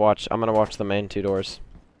I'm gonna watch the main 2 doors.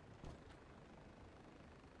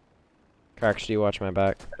 Cracks, do you watch my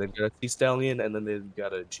back? They've got a Sea Stallion and then they've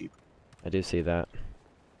got a Jeep. I do see that.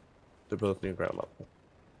 They're both near ground level.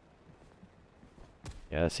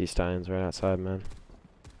 Yeah, I see Stein's right outside, man.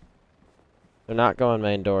 They're not going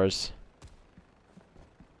main doors.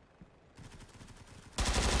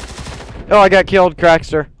 Oh, I got killed,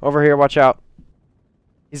 Crackster. Over here, watch out.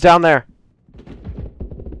 He's down there.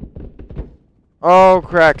 Oh,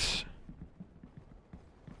 Cracks.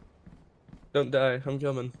 Don't die, I'm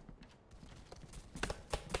coming.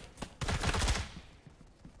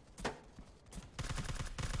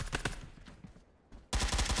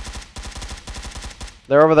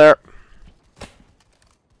 They're over there.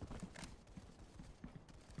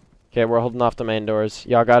 Okay, we're holding off the main doors.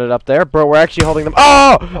 Y'all got it up there? Bro, we're actually holding them.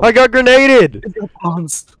 Oh! I got grenaded! They've got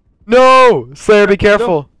bombs. No! Slayer, be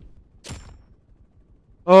careful.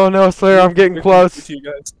 Oh no, Slayer, I'm getting close. You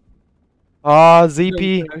guys. Ah,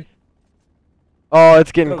 ZP. Don't die. Oh,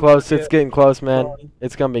 it's getting Don't close. die It's yet. getting close, man. Come on.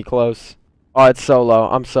 It's gonna be close. Oh, it's so low.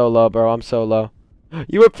 I'm so low, bro. I'm so low.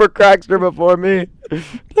 You went for Crackster before me.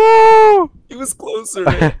 No! He was closer,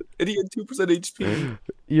 man. And he had 2% HP.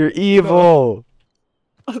 You're evil.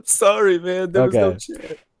 I'm sorry, man. There was no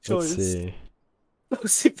Okay. choice. Let's see. No,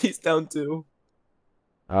 CP's down too.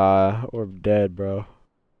 We're dead, bro.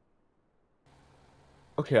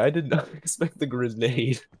 Okay, I did not expect the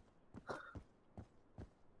grenade.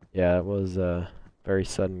 Yeah, it was a very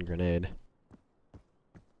sudden grenade.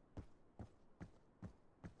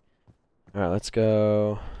 Alright, let's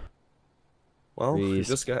go. Well, we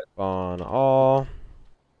just got. Respawn all.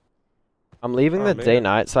 I'm leaving Oh, the man.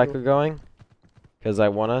 day-night cycle going. Because I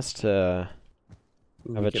want us to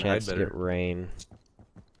Ooh, have we a can chance hide to better. get rain.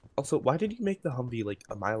 Also, why did you make the Humvee like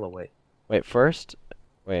a mile away? Wait, first.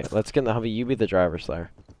 Wait, let's get in the Humvee. You be the driver,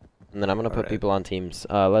 Slayer. And then I'm gonna put Alright. people on teams.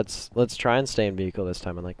 Let's try and stay in vehicle this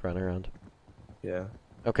time and like run around. Yeah.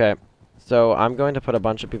 Okay. So I'm going to put a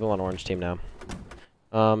bunch of people on orange team now.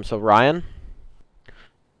 So Ryan.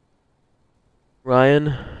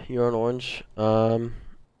 Ryan, you're on orange.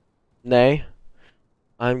 Nay.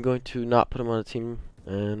 I'm going to not put him on a team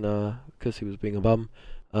and because he was being a bum.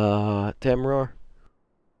 Tamroar.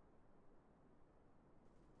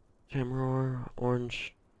 Tamroar,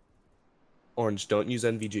 orange. Orange, don't use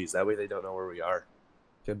NVGs. That way they don't know where we are.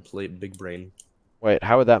 Good play, big brain. Wait,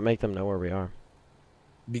 how would that make them know where we are?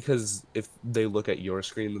 Because if they look at your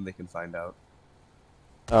screen, then they can find out.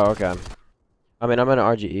 Oh, okay. I mean, I'm in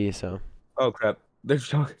RGE, so. Oh crap! They're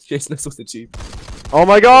chasing us with a Jeep. Oh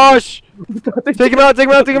my gosh! Take him out! Take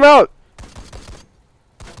him out! Take him out!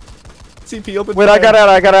 CP, open. Wait, I got out!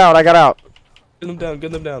 I got out! I got out! Get them down.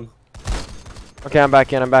 Get them down. Okay, I'm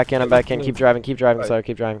back in. I'm back in. I'm back in. Keep driving. Keep driving. Alright. Sorry,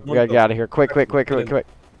 keep driving. We One gotta go. get out of here. Quick, quick, quick, Get quick, in. quick.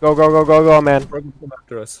 Go, go, go, go, go, man. Come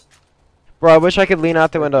after us. Bro, I wish I could lean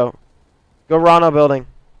out the window. Go Rano building.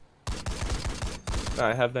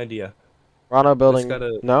 I have an idea. Rano building.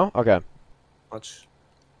 gotta- No? Okay. Watch.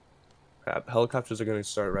 Crap. Helicopters are going to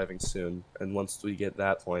start arriving soon, and once we get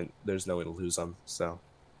that point, there's no way to lose them. So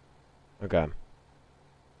Okay.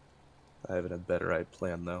 I have a better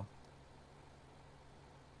plan though.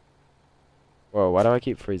 Whoa, why do I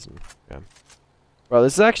keep freezing? Okay. Bro,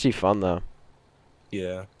 this is actually fun though.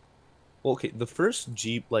 Yeah. Well, okay, the first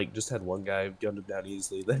Jeep, like, just had one guy gunned him down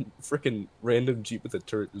easily. Then freaking random Jeep with a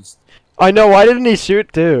turret just... I know, why didn't he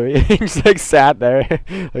shoot too? He just like sat there.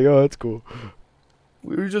 Like, oh, that's cool.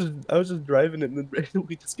 I was just driving it and then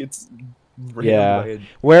randomly just gets rammed Yeah. by a...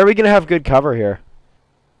 Where are we gonna have good cover here?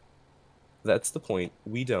 That's the point.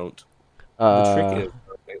 We don't. The trick is,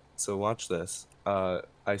 okay, so watch this.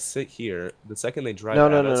 I sit here. The second they drive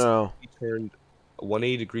at us, no. we turned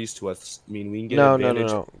 180 degrees to us. I mean, we can get No.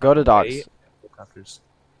 advantage. Go to docks. away helicopters.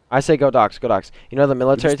 I say go docks, go docks. You know the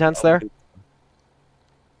military tents there?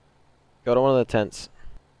 Go to one of the tents.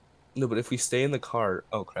 No, but if we stay in the car,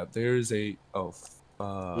 oh crap, there's a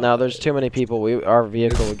No, there's too many people. Our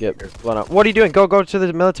vehicle would get blown up. What are you doing? Go to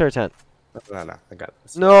the military tent. No, I got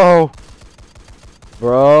this. No,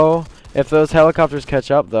 bro. If those helicopters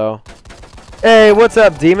catch up, though. Hey, what's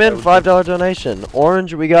up, Demon? $5 donation.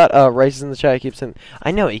 Orange, we got races in the chat. He keeps saying,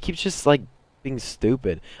 I know he keeps just like being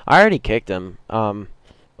stupid. I already kicked him.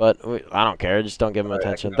 But I don't care. Just don't give him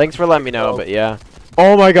attention. Thanks for letting me know. But yeah.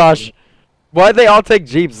 Oh my gosh. Why'd they all take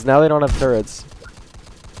Jeeps? Now they don't have turrets.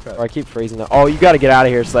 Or I keep freezing them. Oh, you gotta get out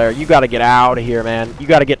of here, Slayer. You gotta get out of here, man. You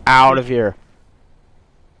gotta get out of here.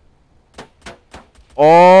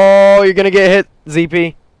 Oh, you're gonna get hit,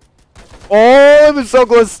 ZP. Oh, it was so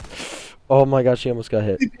close. Oh my gosh, he almost got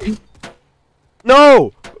hit.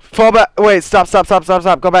 No! Fall back. Wait, stop.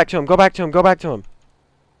 Go back to him. Go back to him.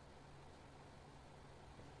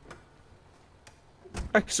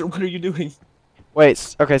 Sir, what are you doing?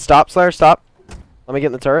 Wait, okay, stop, Slayer, stop. Let me get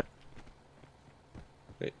in the turret.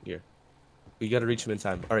 Wait, here. We gotta reach him in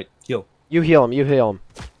time. Alright, heal. You heal him.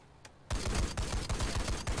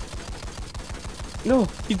 No,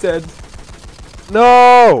 he's dead.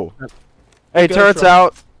 No! Hey, turret's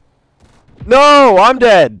out. No, I'm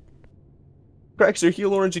dead. Crackster,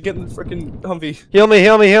 heal Orange and get in the frickin' Humvee. Heal me.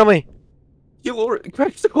 Heal Orange.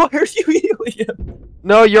 Crackster, why are you healing him?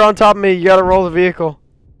 No, you're on top of me. You gotta roll the vehicle.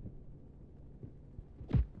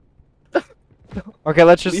 Okay,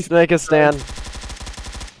 let's just make a stand.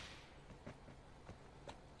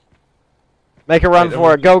 Make a run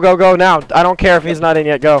for it. Go now. I don't care if he's not in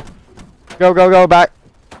yet. Go, back.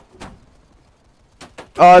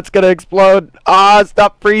 Oh, it's gonna explode. Ah,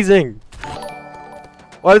 stop freezing.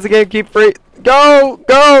 Why does the game keep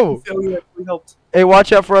Go! We helped. Hey,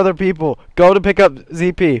 watch out for other people. Go to pick up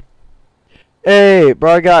ZP. Hey,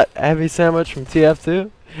 bro, I got a heavy sandwich from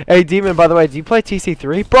TF2. Hey, Demon, by the way, do you play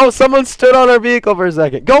TC3? Bro, someone stood on our vehicle for a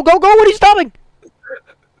second. Go! What are you stopping?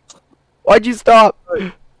 Why'd you stop?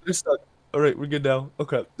 Alright, they're stuck. Alright, we're good now. Oh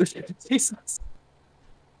crap. They're trying to chase us.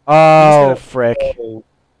 Oh, frick. Oh,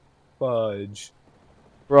 fudge.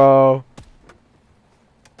 Bro.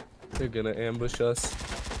 They're gonna ambush us.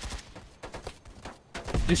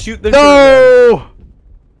 Just shoot the No!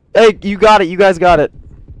 Hey, you got it. You guys got it.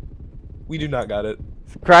 We do not got it.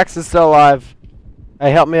 Cracks is still alive.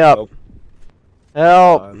 Hey, help me up. Nope.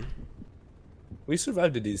 Help. We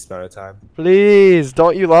survived a decent amount of time. Please.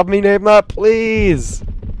 Don't you love me, Name Please.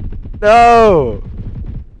 No.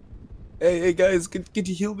 Hey guys, could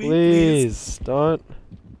you heal me? Please. Don't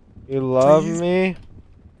you love Please. me?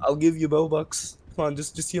 I'll give you $1. Come on,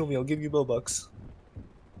 just heal me. I'll give you $1.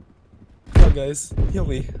 Come on, guys, heal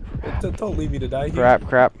me. Don't leave me to die here.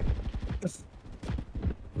 Crap.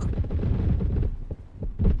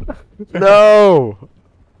 No.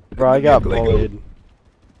 Bro, I got bullied.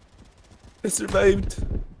 I survived.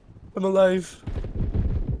 I'm alive.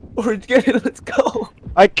 Orange, get it. Let's go.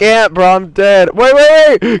 I can't, bro. I'm dead.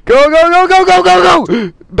 Wait. Go.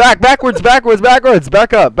 Backwards. Back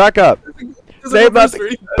up. Save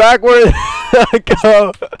nothing. Backwards.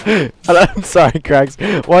 Go. I'm sorry, Cracks.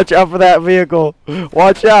 Watch out for that vehicle.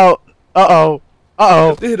 Watch out. Uh-oh.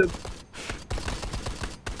 Hit him.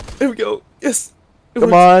 There we go. Yes.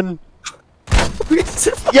 Come on. We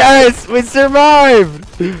survived. Yes, we survived.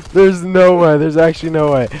 There's no way. There's actually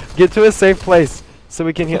no way. Get to a safe place so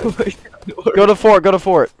we can heal. Oh my God. Go to fort. Go to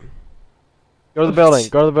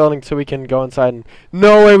the building so we can go inside. And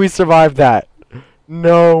no way we survived that.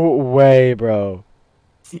 No way, bro.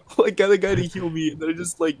 I got a guy to heal me, and then I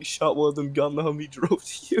just like shot one of them, got in the Humvee, drove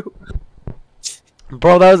to you.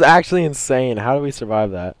 Bro, that was actually insane. How do we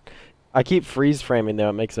survive that? I keep freeze framing though.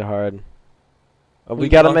 It makes it hard. Oh, we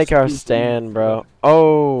gotta make our stand, bro.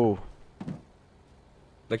 Oh.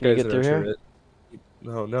 That Can you guy's get in our through here?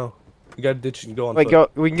 turret. No. You gotta ditch and go on Wait,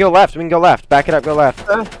 foot. we can go left. We can go left. Back it up. Go left.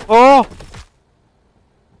 Ah. Oh!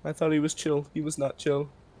 I thought he was chill. He was not chill.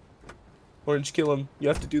 Orange, kill him. You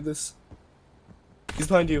have to do this. He's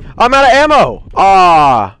behind you. I'm out of ammo.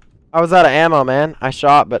 Ah! I was out of ammo, man. I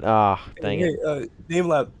shot, but dang it. Hey, name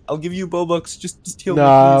lab. I'll give you Bobucks. Just heal me,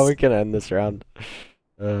 No, please. we can end this round.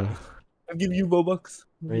 I'll give you Bobucks.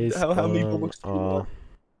 How many Bobucks do you want?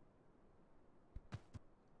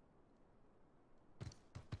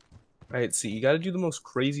 Alright, see, you gotta do the most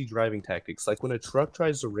crazy driving tactics. Like when a truck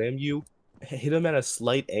tries to ram you, hit them at a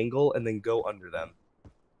slight angle and then go under them.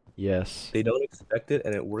 Yes. They don't expect it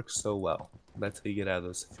and it works so well. That's how you get out of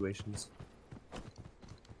those situations.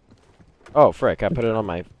 Oh, frick. I put it on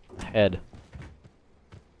my head.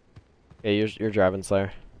 Okay, you're driving,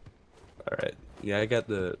 Slayer. Alright. Yeah, I got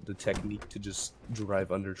the technique to just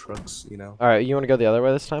drive under trucks, you know? Alright, you want to go the other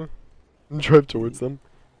way this time? Drive towards them.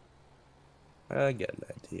 I get an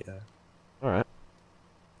idea. Alright.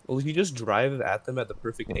 Well, if you just drive at them at the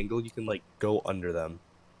perfect angle, you can, like, go under them.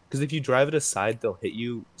 Because if you drive it aside, they'll hit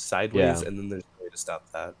you sideways, Yeah. and then there's no way to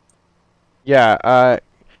stop that. Yeah,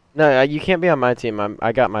 no, you can't be on my team.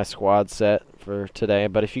 I got my squad set for today,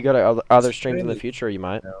 but if you go to other streams in the future, you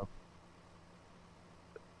might.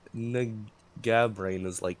 Gabrain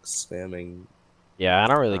is, like, spamming. Yeah, I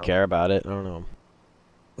don't really care about it. I don't know.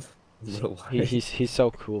 Why? He's so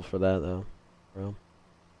cool for that though, bro.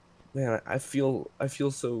 Man, I feel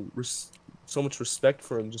so much respect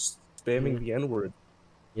for him just spamming the N-word.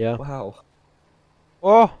 Yeah. Wow.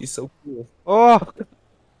 Oh. He's so cool. Oh.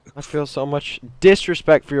 I feel so much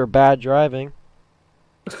disrespect for your bad driving.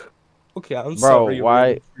 Okay, I'm bro, sorry.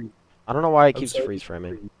 why? I don't know why it I'm keeps sorry. freeze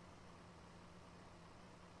framing.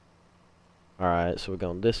 All right, so we're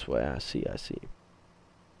going this way. I see.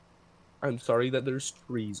 I'm sorry that there's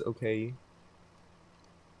trees, okay?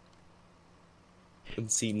 And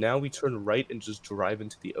see, now we turn right and just drive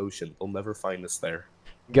into the ocean. They'll never find us there.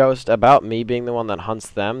 Ghost, about me being the one that hunts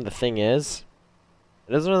them, the thing is,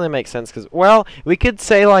 it doesn't really make sense because, well, we could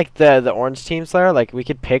say like the orange team Slayer, like we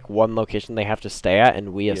could pick one location they have to stay at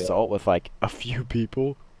and we assault with like a few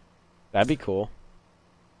people. That'd be cool.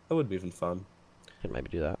 That would be even fun. Could maybe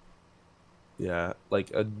do that. Yeah,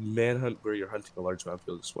 like a manhunt where you're hunting a large amount of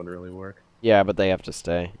field just wouldn't really work. Yeah, but they have to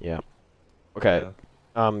stay. Yeah. Okay.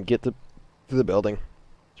 Yeah. Get to the building.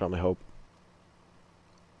 That's my hope.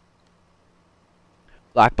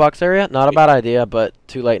 Black box area? Not a bad idea, but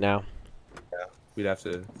too late now. Yeah, we'd have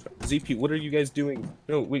to. ZP, what are you guys doing?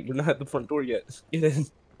 No, wait, we're not at the front door yet. Get in.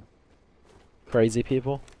 Crazy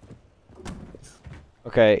people.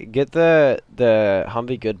 Okay, get the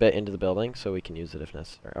Humvee good bit into the building so we can use it if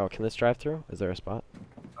necessary. Oh, can this drive through? Is there a spot?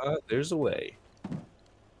 There's a way.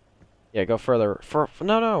 Yeah, go further.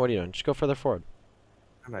 No, what are you doing? Just go further forward.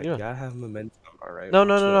 I gotta have momentum. All right.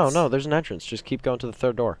 No. There's an entrance. Just keep going to the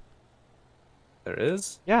third door. There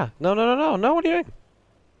is? Yeah. No. What are you doing?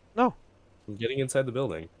 No. I'm getting inside the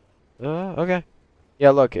building. Okay. Yeah,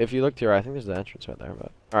 look. If you look to your right, I think there's the entrance right there.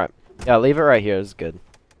 But all right. Yeah, leave it right here. This is good.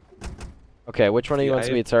 Okay, which one of you wants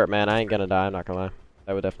to be hurt, man? I ain't gonna die. I'm not gonna lie.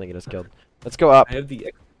 That would definitely get us killed. Let's go up. I have the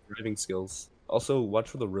extra driving skills. Also, watch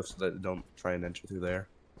for the roofs so that don't try and enter through there.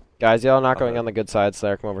 Guys, y'all not going on the good side,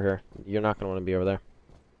 Slayer. Come over here. You're not gonna want to be over there.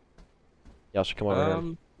 Y'all should come over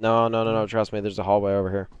here. No. Trust me. There's a hallway over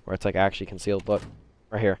here where it's like actually concealed. Look,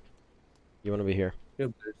 right here. You want to be here? Yeah,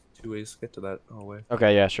 there's 2 ways to get to that hallway.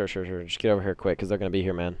 Okay, yeah, sure. Just get over here quick, because they're gonna be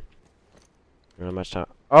here, man. We don't have much time.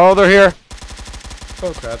 Oh, they're here!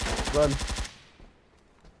 Oh crap! Run!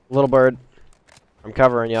 Little bird. I'm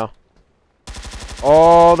covering y'all.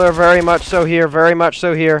 Oh, they're very much so here. Very much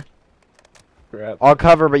so here. Crap. I'll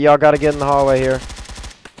cover, but y'all gotta get in the hallway here.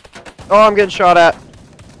 Oh, I'm getting shot at.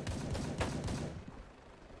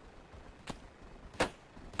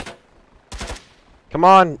 Come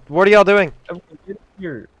on. What are y'all doing?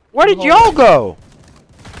 Here. Where did y'all go?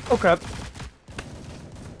 Oh crap!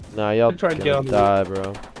 Nah, y'all trying to get on gonna the die,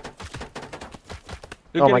 bro.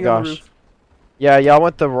 They're Oh my getting on the gosh. roof. Yeah, y'all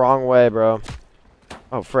went the wrong way, bro.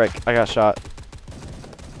 Oh, frick. I got shot.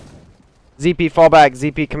 ZP, fall back.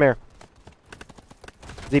 ZP, come here.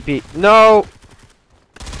 ZP. No!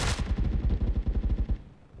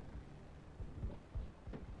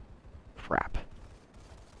 Crap.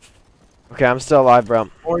 Okay, I'm still alive, bro.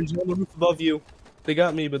 Orange on the roof above you. They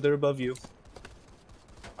got me, but they're above you.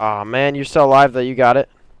 Aw, man, you're still alive, though. You got it.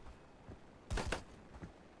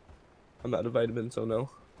 I'm out of vitamins, so no.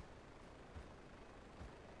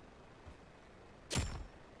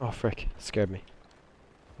 Oh, frick. Scared me.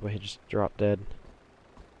 The way he just dropped dead.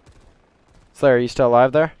 Slayer, are you still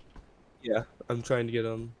alive there? Yeah, I'm trying to get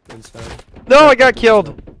inside. No, I got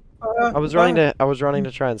killed! I was running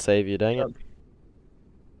to try and save you, dang it.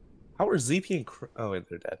 How are ZP and oh wait,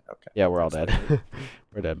 they're dead. Okay. Yeah, we're all That's dead. fine.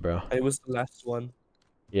 We're dead, bro. It was the last one.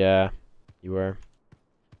 Yeah, you were.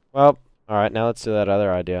 Well, alright, now let's do that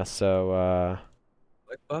other idea. So,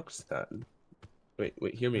 Black box done. Wait,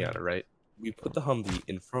 hear me out, alright? We put the Humvee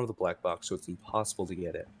in front of the black box so it's impossible to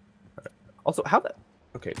get it. Alright. Also, how that?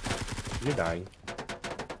 Okay, you're dying.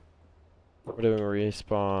 we're doing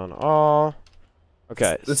respawn all.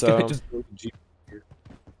 Okay, This guy so just broke a Jeep here.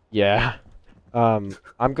 yeah.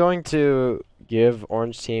 I'm going to give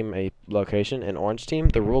Orange Team a location. In Orange Team,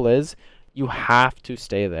 the rule is you have to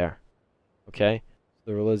stay there. Okay?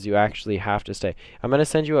 The rule is you actually have to stay. I'm going to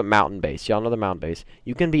send you a mountain base. Y'all know the mountain base.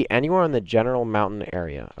 You can be anywhere in the general mountain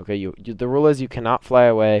area. Okay? The rule is you cannot fly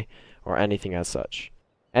away or anything as such.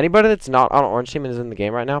 Anybody that's not on Orange Team and is in the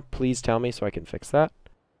game right now, please tell me so I can fix that.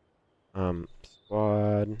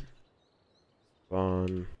 Squad.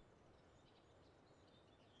 Spawn.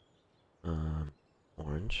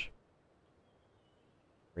 Orange.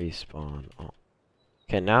 Respawn. Oh.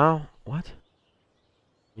 Okay, now what?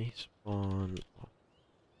 Respawn.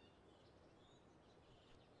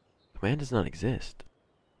 Command does not exist.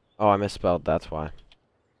 Oh, I misspelled. That's why.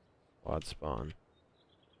 Quad spawn.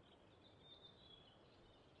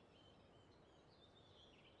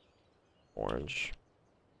 Orange.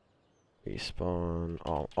 Respawn.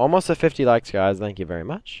 Oh, almost at 50 likes, guys. Thank you very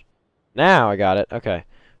much. Now I got it. Okay.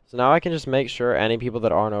 So now I can just make sure any people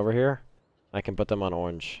that aren't over here, I can put them on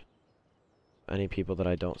orange. Any people that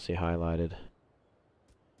I don't see highlighted.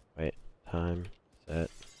 Wait. Time. Set.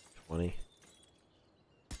 20.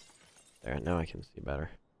 There. Now I can see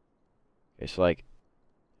better. Okay, so like,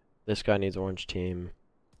 this guy needs orange team.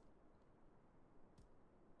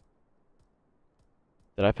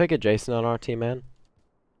 Did I pick a Jason on our team, man?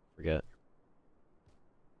 Forget.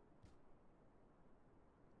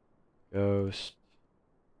 Ghost.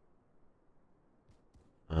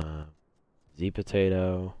 Z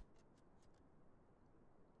Potato.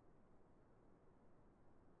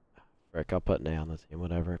 Frick, I'll put Nay on the team,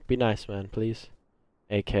 whatever. Be nice, man, please.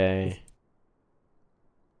 AK.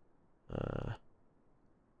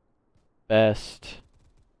 Best.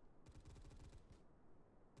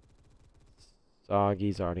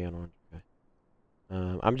 Soggy's already on one.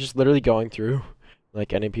 Okay. I'm just literally going through,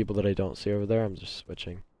 like, any people that I don't see over there, I'm just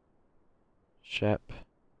switching. Shep.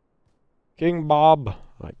 King Bob.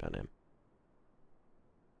 I like that name.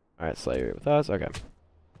 Alright, Slayer with us. Okay.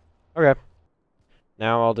 Okay.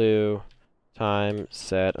 Now I'll do time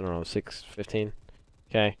set, I don't know, 6:15.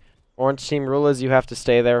 Okay. Orange team rule is you have to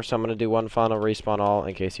stay there, so I'm going to do one final respawn all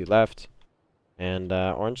in case you left. And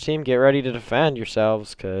orange team, get ready to defend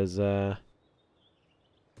yourselves, because about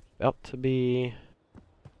to be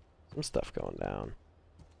some stuff going down.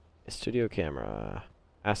 Studio camera,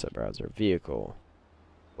 asset browser, vehicle,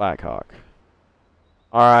 Blackhawk.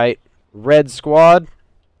 Alright, red squad.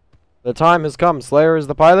 The time has come. Slayer is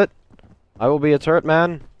the pilot. I will be a turret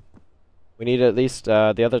man. We need at least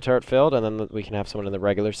the other turret filled, and then we can have someone in the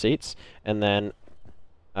regular seats. And then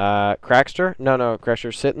Crackster. No,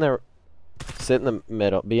 Crackster. Sit in the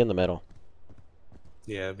middle. Be in the middle.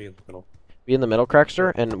 Yeah, be in the middle. Be in the middle,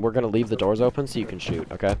 Crackster, and we're gonna leave the doors open so you can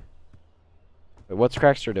shoot. Okay. Wait, what's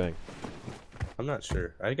Crackster doing? I'm not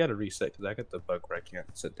sure. I gotta reset because I got the bug where I can't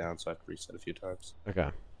sit down, so I have to reset a few times. Okay.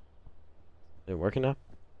 Is it working now?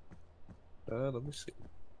 Let me see.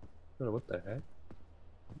 Oh, what the heck?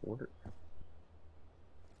 Order.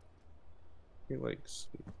 Like,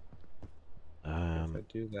 if I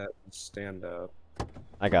do that and stand up.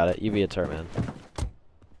 I got it. You be a turret man.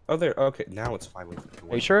 Oh, there. Okay, now it's finally.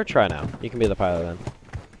 Are you sure? Try now. You can be the pilot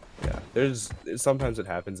then. Yeah, sometimes it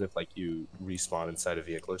happens if like you respawn inside a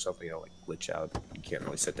vehicle or something, it'll like glitch out. You can't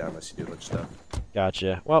really sit down unless you do glitch stuff.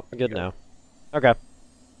 Gotcha. Well, good now. Okay.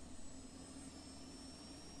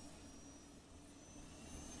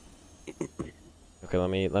 Okay,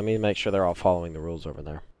 let me make sure they're all following the rules over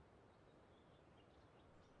there.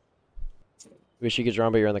 Wish you could draw,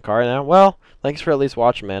 but you're in the car now. Well, thanks for at least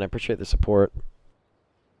watching, man. I appreciate the support.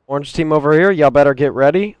 Orange team over here, y'all better get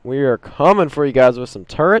ready. We are coming for you guys with some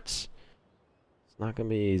turrets. It's not gonna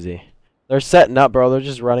be easy. They're setting up, bro. They're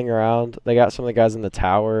just running around. They got some of the guys in the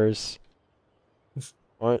towers.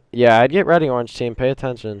 Yeah, I'd get ready, Orange team. Pay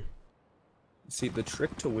attention. See, the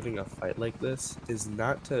trick to winning a fight like this is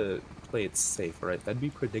not to play it safe, right? That'd be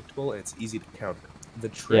predictable and it's easy to counter. The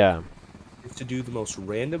trick is to do the most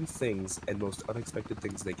random things and most unexpected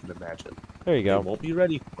things they can imagine. There you go. They won't be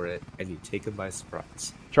ready for it, and you take them by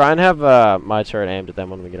surprise. Try and have my turret aimed at them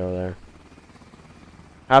when we get over there.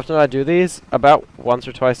 How often do I do these? About once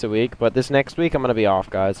or twice a week, but this next week I'm going to be off,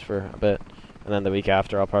 guys, for a bit. And then the week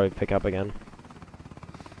after, I'll probably pick up again.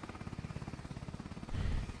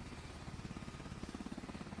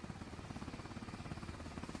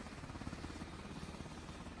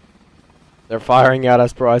 They're firing at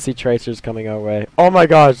us, bro. I see tracers coming our way. Oh my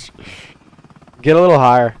gosh! Get a little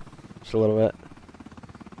higher. Just a little bit.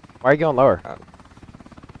 Why are you going lower? What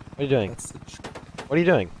are you doing? What are you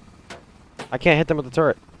doing? I can't hit them with the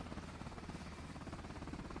turret.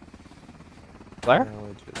 Flare? Now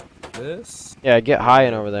I just do this. Yeah, get high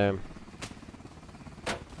and over there.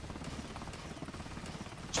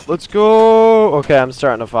 Let's go! Okay, I'm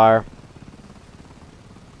starting to fire.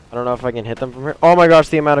 I don't know if I can hit them from here. Oh my gosh,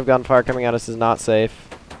 the amount of gunfire coming at us is not safe.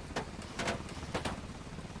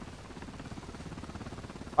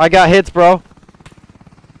 I got hits, bro.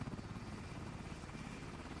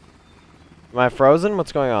 Am I frozen?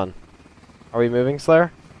 What's going on? Are we moving,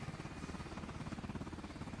 Slayer?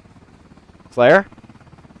 Slayer?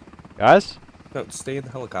 Guys? No, stay in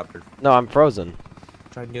the helicopter. No, I'm frozen.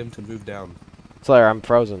 Try and get him to move down. Slayer, I'm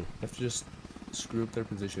frozen. You have to just screw up their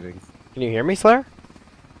positioning. Can you hear me, Slayer?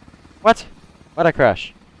 What? Why'd I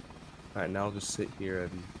crash? Alright, now I'll just sit here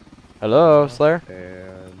and... Hello, Slayer?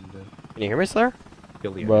 And... Can you hear me, Slayer?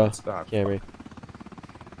 kill the Bruh, enemies. Ah, can't hear me.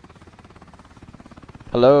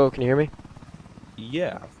 Hello, can you hear me?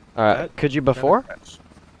 yeah. Alright, That could you kinda before? crashed.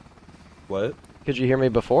 What? Could you hear me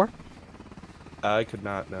before? I could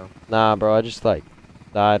not, no. Nah, bro, I just, like,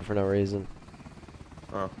 died for no reason.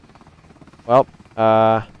 Oh. Well,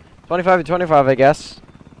 25 to 25, I guess.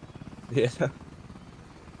 Yeah.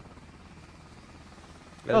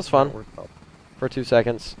 That was fun. For 2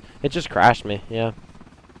 seconds. It just crashed me, yeah.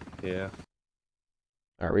 Yeah.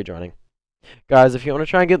 Alright, rejoining. Guys, if you want to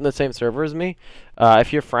try and get in the same server as me,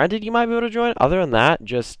 if you're friended, you might be able to join. Other than that,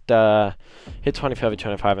 just hit 25 to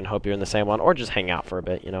 25 and hope you're in the same one, or just hang out for a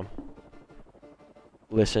bit, you know.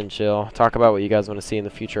 Listen, chill, talk about what you guys want to see in the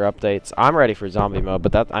future updates. I'm ready for zombie mode,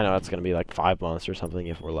 but I know that's going to be like 5 months or something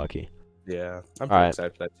if we're lucky. Yeah, I'm pretty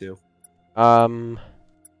excited for that too.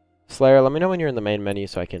 Slayer, let me know when you're in the main menu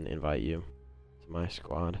so I can invite you to my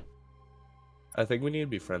squad. I think we need to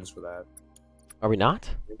be friends for that. Are we not?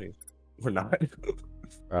 We're not.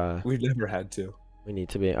 We've never had to. We need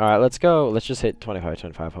to be. Alright, let's go. Let's just hit 25,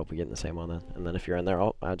 25. Hope we get in the same one then. And then if you're in there,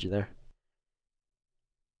 I'll add you there.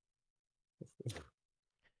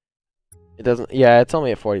 It doesn't... Yeah, it's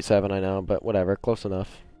only at 47, I know. But whatever. Close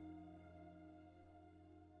enough.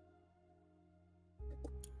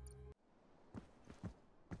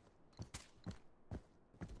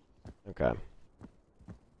 Okay.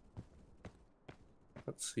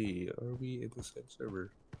 Let's see. Are we in the same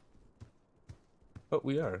server? Oh,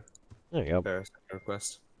 we are. There you go. There, second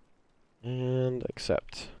request. And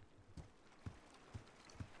accept.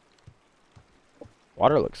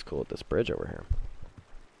 Water looks cool at this bridge over here.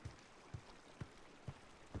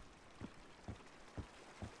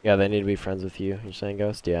 Yeah, they need to be friends with you. You're saying,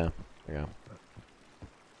 Ghost? Yeah. There you go.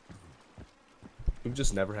 We've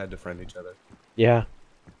just never had to friend each other. Yeah.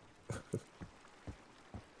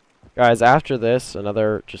 Guys, after this,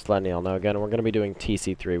 just letting y'all know again, we're going to be doing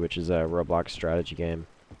TC3, which is a Roblox strategy game.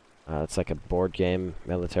 It's like a board game,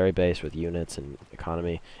 military base with units and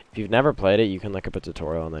economy. If you've never played it, you can look up a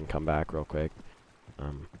tutorial and then come back real quick.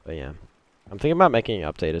 But yeah. I'm thinking about making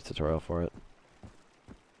an updated tutorial for it.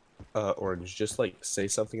 Orange, just like say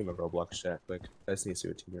something in the Roblox chat quick. I just need to see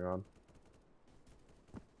what team you're on.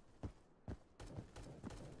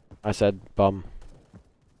 I said bum.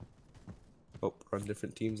 Oh, we're on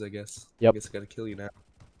different teams, I guess. Yep. I guess I gotta kill you now.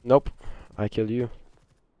 Nope. I killed you.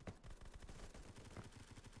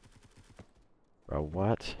 Bro,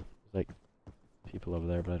 what? Like, people over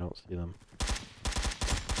there, but I don't see them.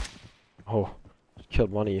 Oh, just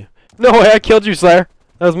killed one of you. No way, I killed you, Slayer!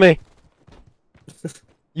 That was me.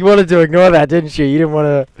 You wanted to ignore that, didn't you? You didn't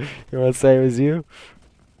want to say it was you?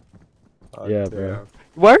 Yeah, bro.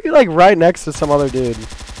 Why are you, like, right next to some other dude?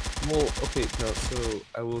 Well, okay, no, so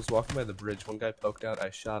I was walking by the bridge, one guy poked out,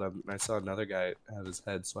 I shot him, and I saw another guy have his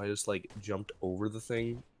head, so I just, like, jumped over the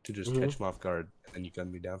thing to just catch him off guard, and then you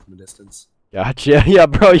gunned me down from a distance. Gotcha. Yeah,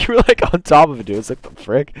 bro, you were, like, on top of it, dude. It's like, the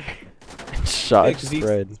frick? Shot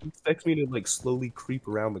spread. He expects me to, like, slowly creep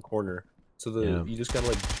around the corner, so you just gotta,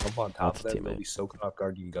 like, jump on top of that, and they'll be so caught off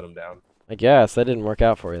guard you can gun him down. I guess. That didn't work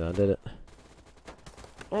out for you, though, did it?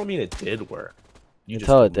 I don't mean it did work. You just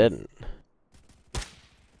Until it didn't.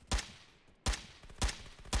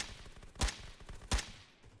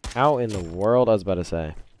 How in the world? I was about to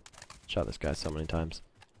say. Shot this guy so many times.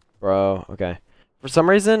 Bro, okay. For some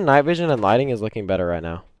reason, night vision and lighting is looking better right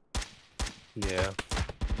now. Yeah.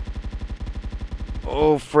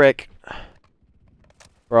 Oh, frick.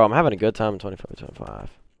 Bro, I'm having a good time in 25-25.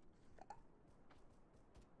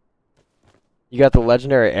 You got the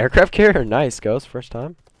legendary aircraft carrier? Nice, Ghost. First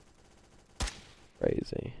time.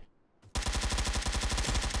 Crazy.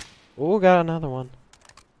 Ooh, got another one.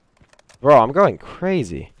 Bro, I'm going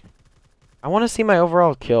crazy. I want to see my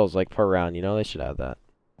overall kills, like, per round. You know, they should have that.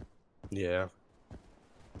 Yeah.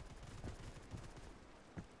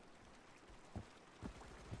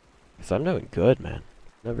 Because I'm doing good, man.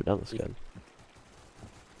 Never done this good.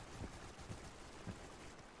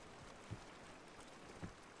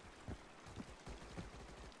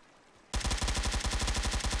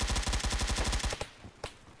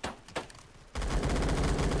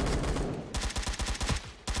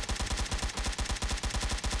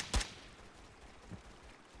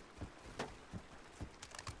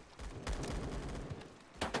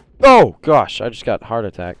 Oh, gosh. I just got heart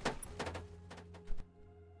attack.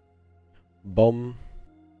 Bum.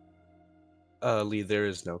 Lee, there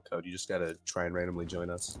is no code. You just gotta try and randomly join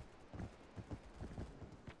us.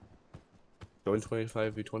 Join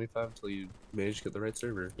 25v25 until you manage to get the right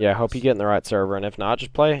server. Yeah, I hope you get in the right server, and if not,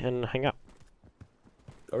 just play and hang out.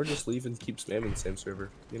 Or just leave and keep spamming the same server,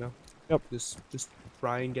 you know? Yep. Just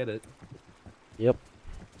try and get it. Yep.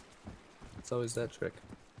 It's always that trick.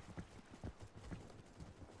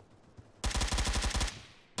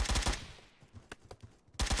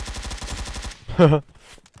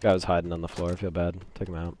 Guy was hiding on the floor. I feel bad. Took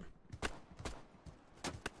him out.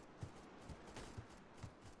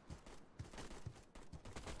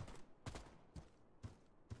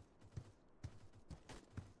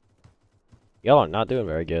 Y'all are not doing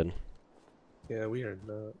very good. Yeah, we are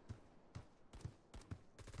not.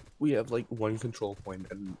 We have like one control point,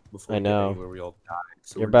 and before I we get know. anywhere, we all die.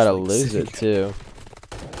 So You're we're about to just, like, lose sitting it too.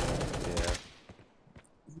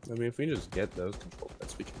 Yeah. I mean, if we just get those control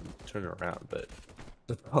points, we can turn it around, but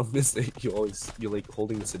the problem is that you're like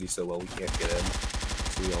holding the city so well we can't get in.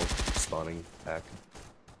 So we all keep spawning back.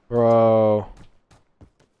 Bro.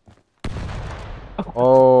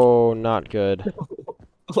 Oh, not good.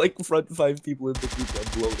 Like front 5 people in the group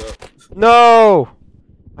got blown up. No!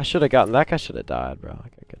 I should have gotten that guy. Should have died, bro. I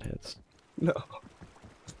got good hits. No.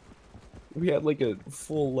 We had like a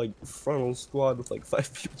full like frontal squad with like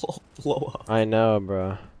 5 people all blow up. I know,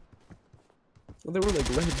 bro. And they were like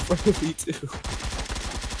right in front of me too.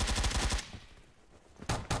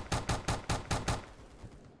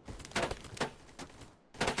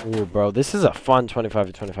 Ooh, bro. This is a fun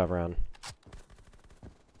 25v25 round.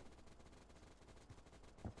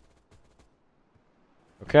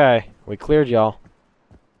 Okay, we cleared y'all.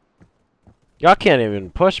 Y'all can't even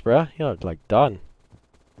push, bro. Y'all are like done.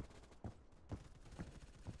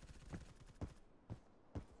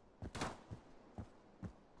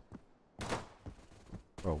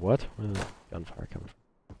 Bro, what? Where's the gunfire coming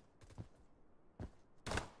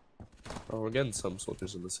from? Oh, we're getting some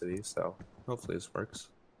soldiers in the city, so hopefully this works.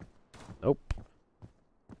 Nope.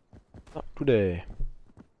 Not today.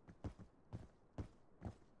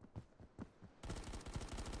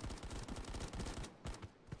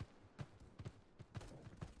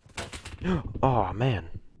 Oh, man.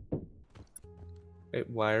 Hey,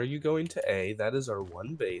 why are you going to A? That is our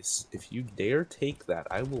one base. If you dare take that,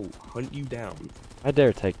 I will hunt you down. I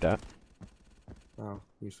dare take that. Oh,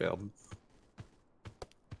 we failed.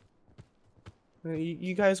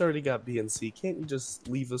 You guys already got B and C. Can't you just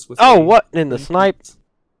leave us with Oh, A? what? In the snipe?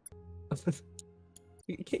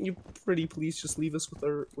 Can't you pretty please just leave us with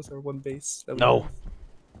our one base? that we No.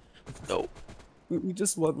 have? No. We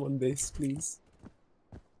just want one base, please.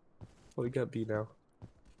 Oh, we got B now.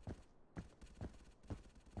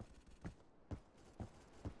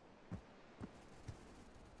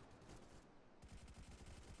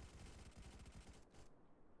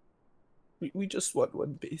 We just want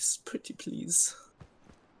one base, pretty please.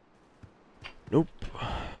 Nope.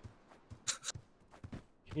 Can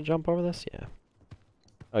you jump over this? Yeah.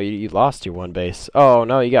 Oh, you lost your one base. Oh,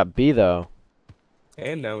 no, you got B, though.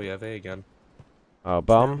 And now we have A again. Oh, Now we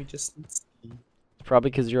bum. just need C. It's probably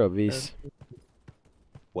because you're obese.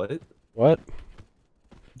 What? What?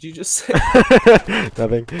 Did you just say?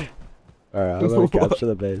 Nothing. Alright, I'm gonna capture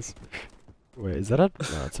the base. Wait, is that a...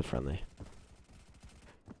 No, it's a friendly.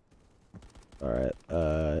 Alright,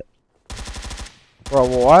 Bro,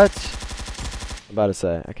 what? I'm about to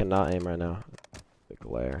say, I cannot aim right now. The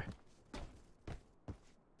glare.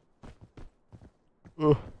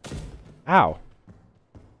 Ugh. Ow.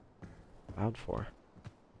 Loud for.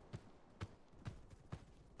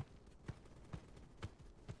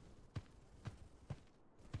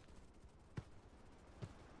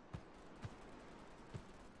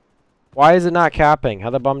 Why is it not capping?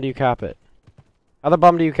 How the bum do you cap it? How the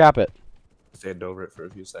bum do you cap it? Stand over it for a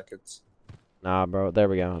few seconds. Nah, bro. There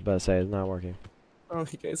we go. I was about to say, it's not working. Oh,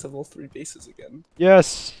 you guys have all 3 bases again.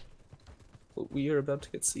 Yes. But we are about to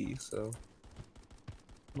get C, so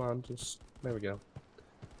come on, just there we go.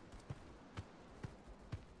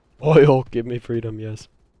 Oil, give me freedom. Yes.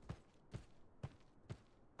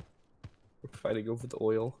 We're fighting over the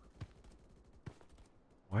oil.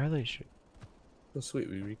 Why are they shooting? Oh, sweet,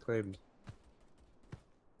 we reclaimed.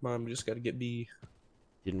 Come on, we just gotta get B.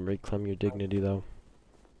 Didn't reclaim your dignity though.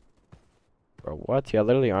 Bro, what? Yeah,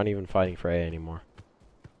 literally aren't even fighting for A anymore.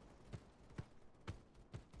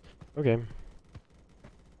 Okay.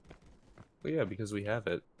 Well, yeah, because we have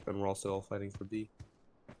it, and we're also all fighting for B.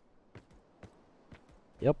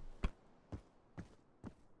 Yep.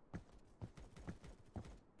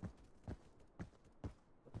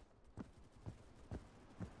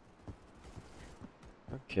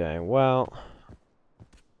 Okay, well,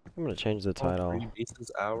 I'm gonna change the All title. 3 bases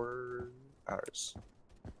ours.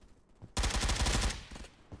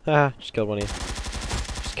 Ah, just killed one of you.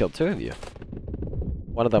 Just killed 2 of you.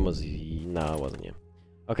 One of them was no, it wasn't you.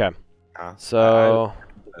 Okay, Ah, so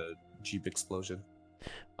Jeep explosion.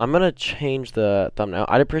 I'm gonna change the thumbnail.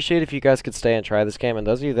 I'd appreciate if you guys could stay and try this game, and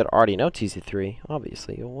those of you that already know TC3,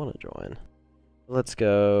 obviously you'll want to join. Let's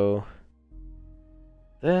go.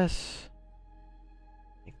 This.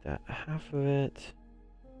 Make that half of it.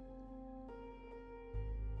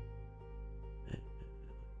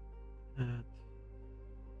 That.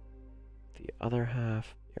 The other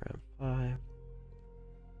half. Here I'm 5.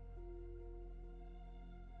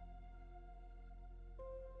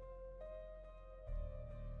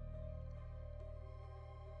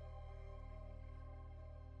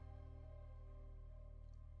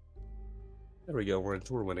 There we go. We're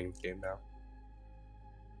winning the game now.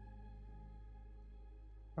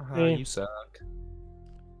 Haha, Hey. you suck.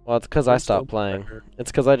 Well, it's because I We're so stopped playing. better.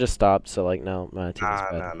 It's because I just stopped, so like, no, my team is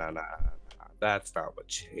bad. Nah. That's not what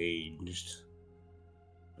changed.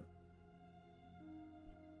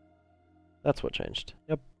 That's what changed.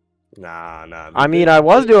 Yep. Nah. I mean, I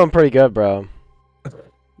was doing pretty good, bro.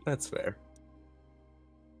 That's fair.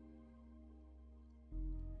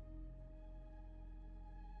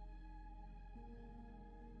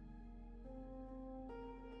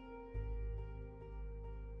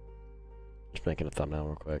 Just making a thumbnail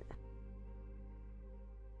real quick.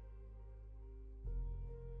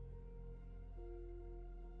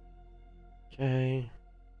 Okay.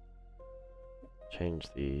 Change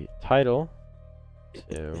the title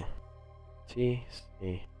to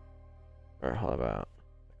TC. Or how about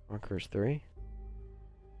Conquerors 3?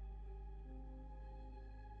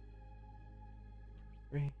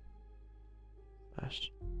 3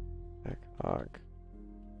 slash Blackhawk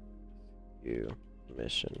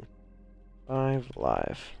mission 5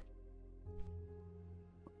 live.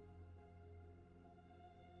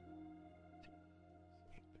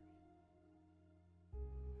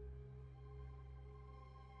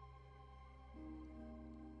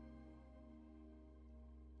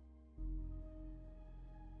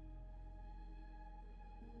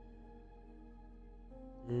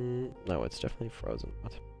 No, it's definitely frozen.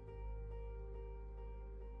 What?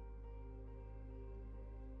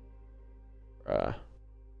 Bruh.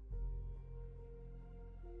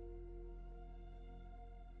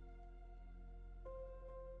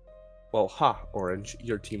 Well, Orange,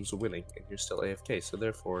 your team's winning, and you're still AFK, so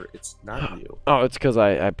therefore it's not you. Oh, it's because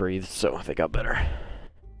I breathed, so they got better.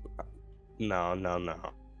 No.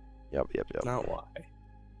 Yep. Not why.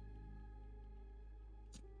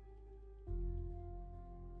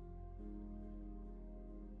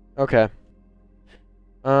 Okay.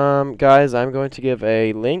 Guys, I'm going to give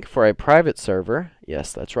a link for a private server.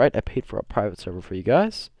 Yes, that's right. I paid for a private server for you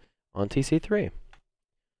guys on TC3.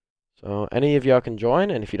 So any of y'all can join,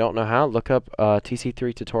 and if you don't know how, look up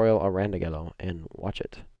TC3 tutorial Arandagelo and watch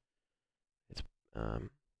it. It's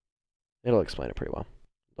it'll explain it pretty well.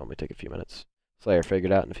 It'll only take a few minutes. Slayer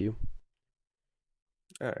figured out in a few.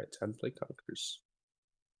 Alright, time to play Conquerors.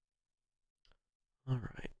 All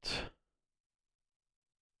right.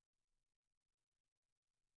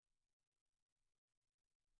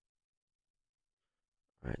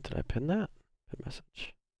 All right, did I pin that? Pin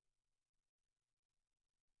message.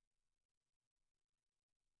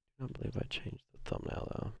 I don't believe I changed the thumbnail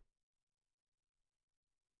though.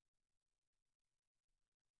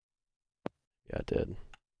 Yeah, I did.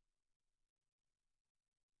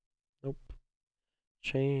 Nope.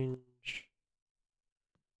 Change.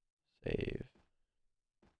 Save.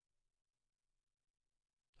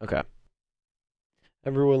 Okay.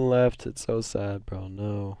 Everyone left. It's so sad, bro.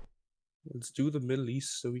 No. Let's do the Middle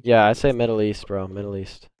East so we can. Yeah, I say Middle East, bro. Middle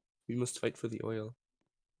East. We must fight for the oil.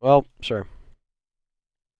 Well, sure.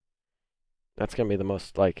 That's gonna be the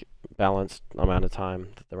most like balanced amount of time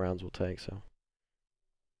that the rounds will take. So,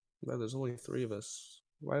 No, there's only 3 of us.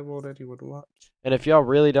 Why won't anyone watch? and if y'all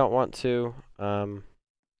really don't want to,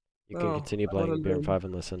 you can No, continue I want to playing Beer and learn. 5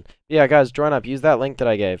 and listen. Yeah, guys, join up. Use that link that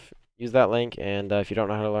I gave. Use that link, and if you don't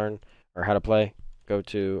know how to learn or how to play, go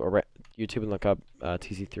to YouTube and look up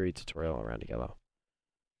TC3 tutorial around yellow.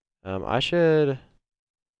 I should.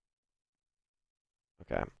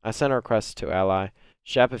 Okay, I sent a request to ally.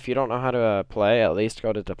 Shep, if you don't know how to play, at least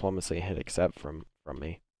go to diplomacy and hit accept from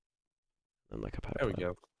me, and look up how to There we play.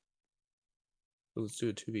 go. Let's do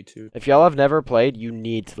a 2v2. If y'all have never played, you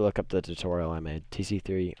need to look up the tutorial I made.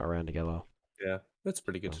 TC3 around yellow. Yeah, that's a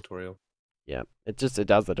pretty good So, tutorial. yeah, it does the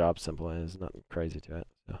job simple. And there's nothing crazy to it.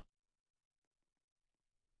 So.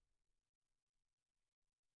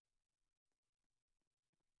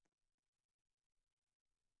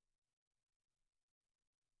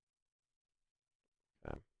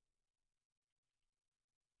 Okay.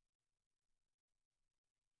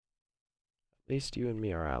 At least you and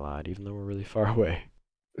me are allied, even though we're really far away.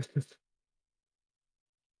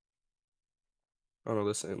 Oh no,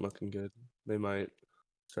 this ain't looking good. They might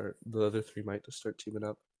start. The other 3 might just start teaming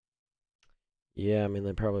up. Yeah, I mean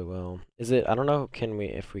they probably will. Is it? I don't know. Can we?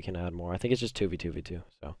 If we can add more? I think it's just 2v2v2.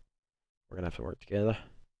 So we're gonna have to work together.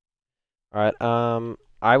 All right.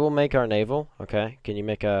 I will make our naval. Okay. Can you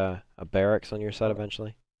make a barracks on your side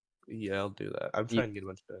eventually? Yeah, I'll do that. I'm You, trying to get a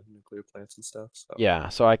bunch of nuclear plants and stuff. So yeah.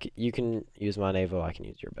 So you can use my naval. I can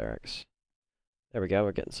use your barracks. There we go.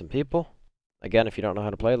 We're getting some people. Again, if you don't know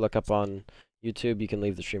how to play, look up on YouTube. You can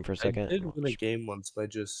leave the stream for a I second. did win a game once by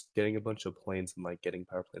just getting a bunch of planes and like getting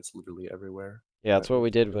power plants literally everywhere. Yeah, that's That what was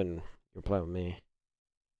we did good. when you were playing with me.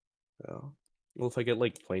 Yeah. Well, if I get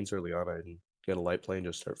like planes early on, I can get a light plane,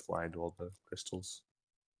 just start flying to all the crystals.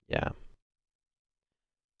 Yeah.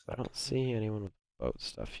 I So don't see anyone with boat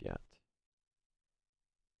stuff yet.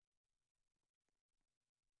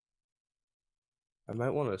 I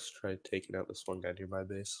might want to try taking out this one guy near my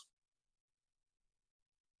base.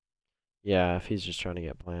 Yeah, if he's just trying to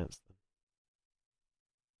get plants.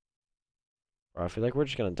 Or I feel like we're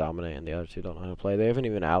just gonna dominate and the other two don't know how to play. They haven't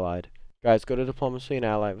even allied. Guys, go to diplomacy and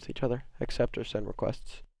ally with each other. Accept or send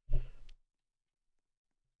requests.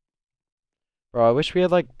 Bro, I wish we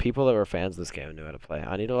had like people that were fans of this game and knew how to play.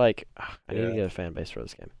 I need to like I need to Yeah, get a fan base for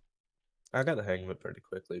this game. I got the hang of it pretty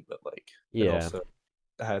quickly, but like it Yeah. also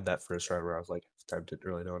I had that first round where I was like, I didn't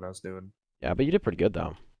really know what I was doing. Yeah, but you did pretty good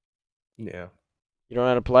though. Yeah. You don't know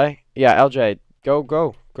how to play? Yeah, LJ, go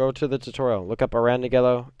to the tutorial. Look up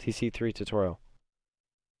Arandagello TC3 tutorial.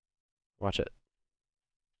 Watch it.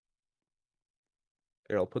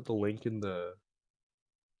 Here, I'll put the link in the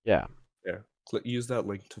Yeah. there. Use that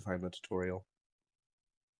link to find the tutorial.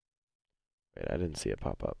 Wait, I didn't see it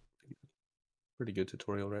pop up. Pretty good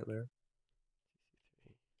tutorial right there.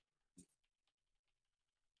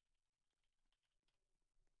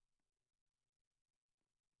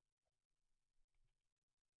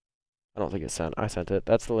 I don't think it's sent. I sent it.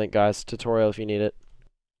 That's the link, guys. Tutorial if you need it.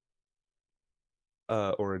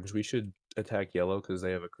 Orange, we should attack yellow because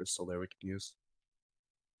they have a crystal there we can use.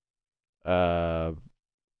 Uh,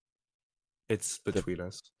 It's between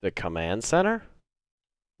us. the command center?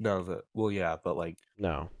 No, well, yeah, but like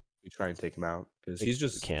No, we try and take him out because we, he's we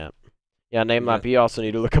just can't. Yeah, name we map. got You also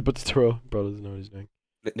need to look up a tutorial. Bro doesn't know what he's doing.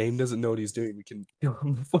 name doesn't know what he's doing. We can kill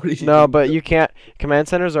him before he No, even but knows. you can't. Command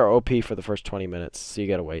centers are OP for the first 20 minutes, so you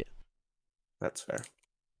gotta wait. That's fair.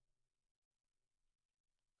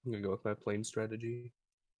 I'm gonna go with my plane strategy.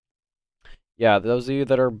 Yeah, those of you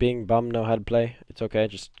that are being bummed know how to play. It's okay.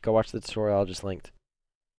 Just go watch the tutorial I just linked.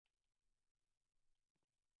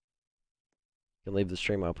 You can leave the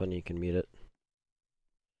stream open. You can mute it.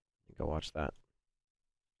 Go watch that.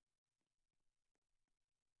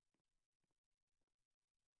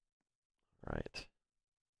 Right.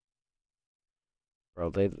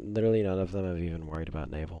 Bro, they literally none of them have even worried about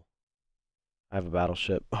naval. I have a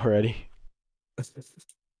battleship already.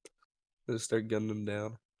 Just start gunning them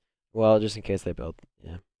down. Well, just in case they build.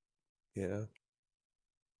 Yeah. Yeah.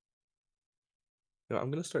 No, I'm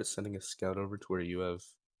gonna start sending a scout over to where you have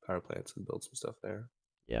power plants and build some stuff there.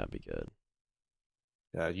 Yeah, it'd be good.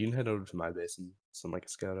 Yeah, you can head over to my base and send like a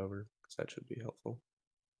scout over because that should be helpful.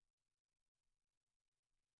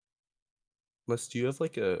 Unless, do you have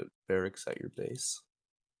like a barracks at your base?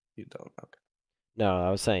 You don't. Okay. No,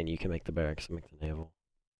 I was saying you can make the barracks and make the naval.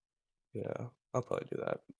 Yeah, I'll probably do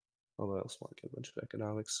that. Although I also want to get a bunch of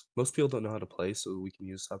economics. Most people don't know how to play, so we can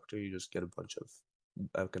use this opportunity to just get a bunch of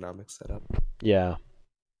economics set up. Yeah.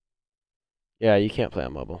 Yeah, you can't play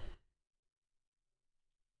on mobile.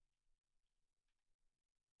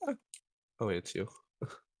 Oh wait, it's you.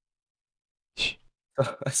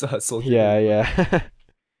 I saw a soldier Yeah, hit. yeah.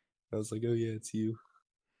 I was like, oh yeah, it's you.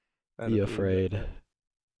 I Be don't really get afraid. that.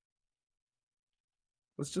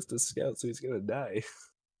 It's just a scout, so he's gonna die.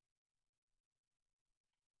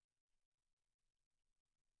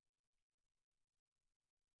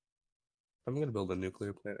 I'm gonna build a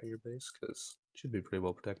nuclear plant at your base because it should be pretty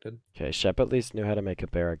well protected. Okay, Shep at least knew how to make a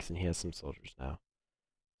barracks, and he has some soldiers now.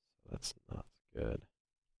 That's not good.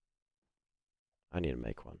 I need to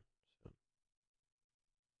make one.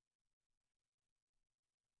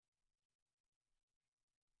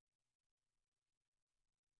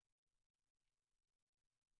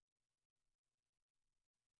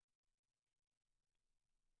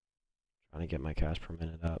 Trying to get my cash per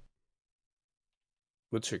minute up.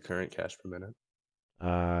 What's your current cash per minute?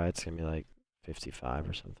 It's gonna be like 55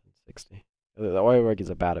 or something, 60. The oil rig is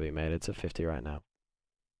about to be made. It's at 50 right now.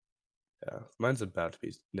 Yeah, mine's about to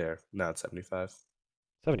be there. Now it's 75.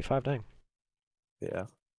 75, dang. Yeah.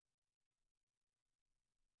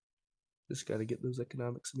 Just gotta get those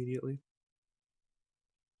economics immediately.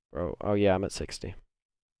 Bro, oh yeah, I'm at 60.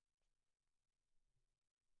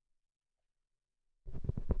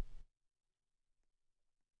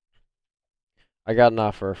 I got an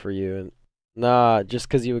offer for you, and nah, just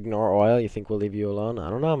 'cause you ignore oil, you think we'll leave you alone? I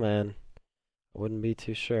don't know, man. I wouldn't be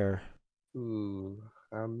too sure. Ooh,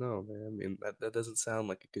 I don't know, man. I mean, that doesn't sound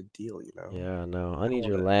like a good deal, you know? Yeah, no, I I don't need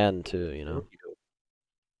want your to land too, you know? support you.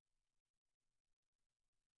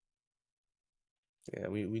 Yeah,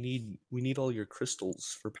 we need all your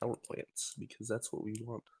crystals for power plants because that's what we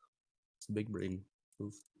want. It's a big brain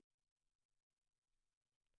move.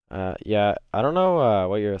 Yeah, I don't know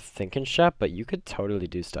what you're thinking, Shep, but you could totally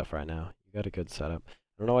do stuff right now. You got a good setup. I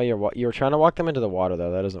don't know why you're trying to walk them into the water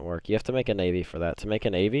though. That doesn't work. You have to make a navy for that. To make a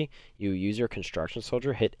navy, you use your construction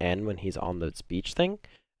soldier, hit N when he's on the beach thing,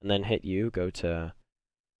 and then hit U, go to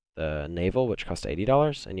the naval, which costs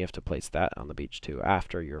 $80, and you have to place that on the beach too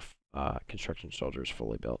after your construction soldier is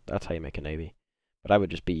fully built. That's how you make a navy. But I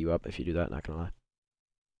would just beat you up if you do that. Not gonna lie.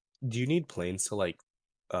 Do you need planes to like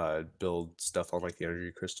build stuff on like the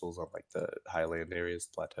energy crystals on like the highland areas,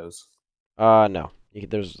 plateaus? No.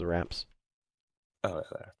 There's the ramps. Oh,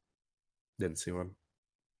 there. Didn't see one.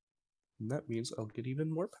 And that means I'll get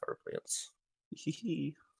even more power plants.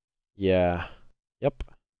 Hee Yeah. Yep.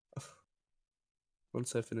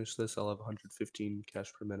 Once I finish this, I'll have 115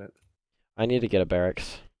 cash per minute. I need to get a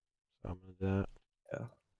barracks. So I'm gonna do that. Yeah.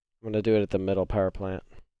 I'm gonna do it at the middle power plant.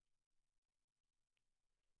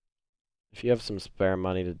 If you have some spare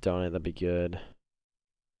money to donate, that'd be good.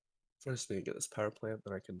 First, need to get this power plant,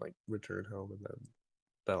 then I can like return home, and then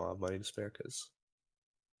I'll have money to spare. Cause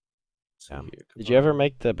see Yeah. here, come Did you ever on.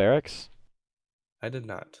 make the barracks? I did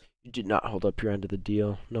not. You did not hold up your end of the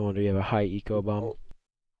deal. No wonder you have a high eco bomb. Well,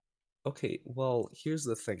 okay, well, here's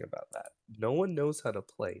the thing about that. No one knows how to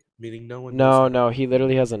play, meaning no one knows No, how to. no, he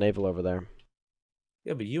literally has a naval over there.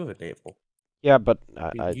 Yeah, but you have a naval. Yeah, but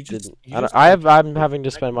I mean, I you just didn't. you I don't, just can't I'm build having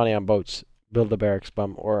to spend money on boats. Build a barracks,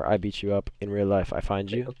 bum, or I beat you up in real life. I find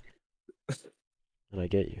Okay, you okay. and I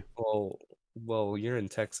get you. Well, you're in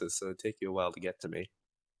Texas, so it'd take you a while to get to me.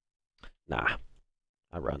 Nah,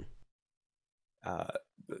 I run. Uh,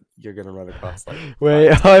 you're gonna run across like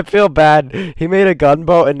Wait, 5 I feel bad. He made a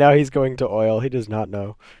gunboat and now he's going to oil. He does not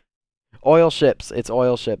know. Oil ships. It's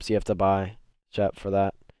oil ships you have to buy, Shep, for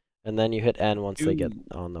that. And then you hit N once they get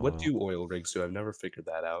on the What oil. do oil rigs do? I've never figured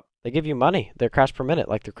that out. They give you money. They're cash per minute,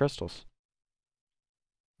 like they're crystals.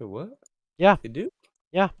 Wait, what? Yeah, They do?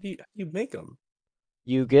 yeah. How do you make them?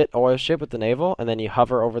 You get oil ship with the naval, and then you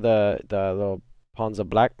hover over the little pawns of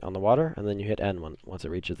black on the water, and then you hit N once it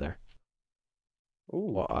reaches there.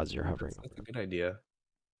 Ooh, Well, as you're hovering that's over. a good idea.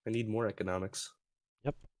 I need more economics.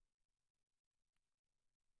 Yep.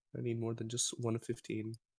 I need more than just 1 of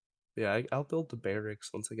 15. Yeah, I'll build the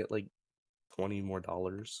barracks once I get like $20 more.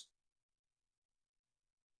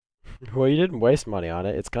 Well, you didn't waste money on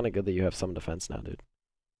it. It's kind of good that you have some defense now, dude.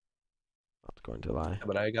 Not going to lie. Yeah,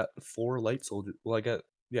 but I got 4 light soldiers. Well, I got,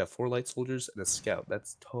 yeah, 4 light soldiers and a scout.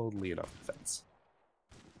 That's totally enough defense.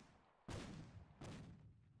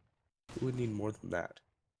 Who would need more than that?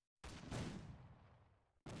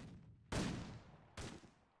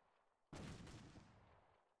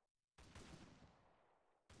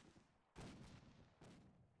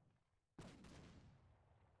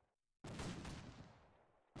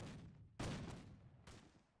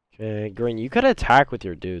 Okay, Green, you could attack with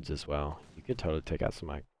your dudes as well. You could totally take out some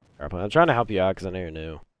of my power plant. I'm trying to help you out because I know you're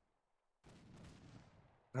new.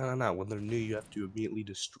 No. When they're new, you have to immediately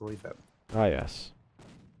destroy them. Ah, yes.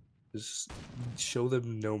 Just show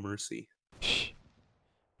them no mercy.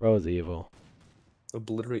 Bro is evil.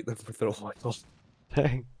 Obliterate them with their oil.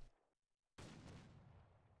 Dang.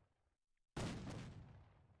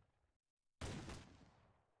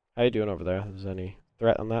 How you doing over there? Is there any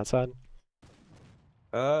threat on that side?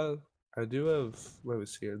 I do have what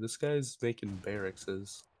was here. This guy's making barracks.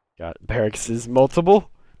 Got barracks is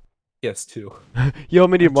multiple. Yes, two. You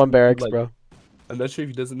only need Actually, one barracks, like, bro. I'm not sure if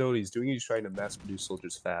he doesn't know what he's doing. He's trying to mass produce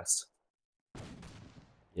soldiers fast.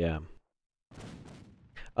 Yeah.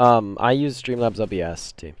 I use Streamlabs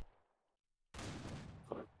OBS too.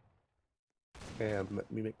 And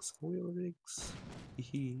let me make some oil rigs.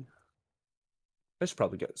 Hee. I should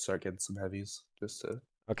probably start getting some heavies just to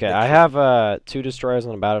Okay, make I sure. have 2 destroyers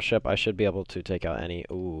on a battleship. I should be able to take out any.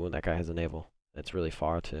 Ooh, that guy has a naval. It's really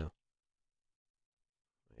far too.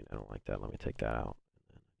 Wait, I don't like that. Let me take that out.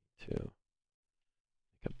 2.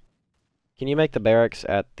 Can you make the barracks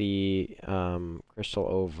at the crystal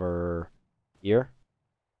over here?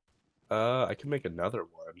 I can make another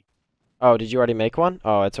one. Oh, did you already make one?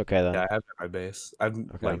 Oh, it's okay then. Yeah, I have it at my base. I'm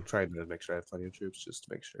Okay. like trying to make sure I have plenty of troops just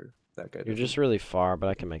to make sure that guy You're doesn't. just really far, but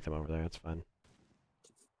I can make them over there. It's fine.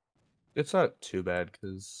 It's not too bad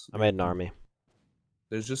because I made an army.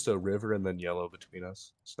 there's just a river and then yellow between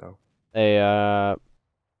us. So A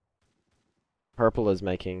purple is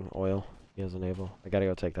making oil. He has a naval. I gotta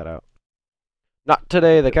go take that out. Not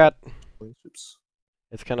today, the cat. Oops.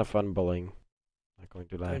 It's kind of fun bullying. Not going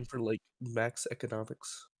to lie. Time for like max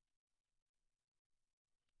economics.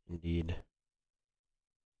 Indeed.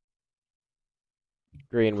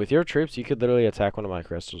 Green, with your troops, you could literally attack one of my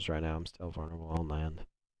crystals right now. I'm still vulnerable on land.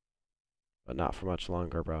 But not for much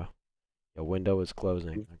longer, bro. Your window is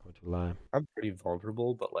closing. Not going to lie. I'm pretty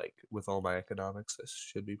vulnerable, but like with all my economics, this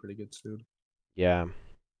should be pretty good soon. Yeah.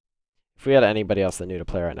 If we had anybody else that knew to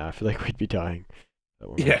play right now, I feel like we'd be dying. But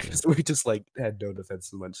we're Yeah, making it. because we just like had no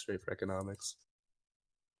defense and went straight for economics.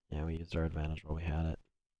 Yeah, we used our advantage while we had it.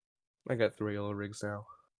 I got 3 yellow rigs now,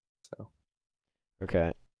 so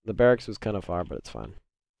Okay. The barracks was kind of far, but it's fine.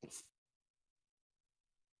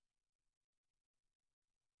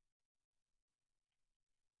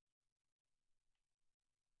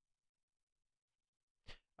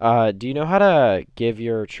 Do you know how to give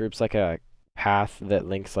your troops like a path that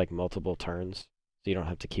links like multiple turns so you don't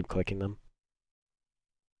have to keep clicking them?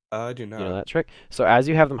 I do You know not. that trick? So as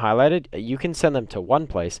you have them highlighted, you can send them to one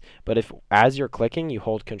place, but if as you're clicking, you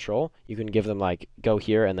hold control, you can give them like go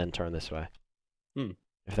here and then turn this way. Hmm.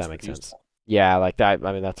 If That's that makes pretty sense. useful. Yeah, like that.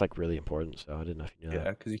 I mean, that's like really important. So I didn't know if you knew Yeah,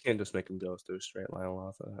 that. because you can't just make them go through a straight line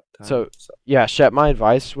off at that time. So So yeah, Shep, my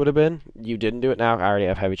advice would have been you didn't do it now. I already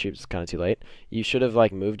have heavy troops. It's kind of too late. You should have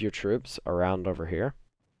like moved your troops around over here,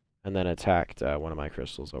 and then attacked one of my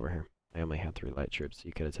crystals over here. I only had 3 light troops. So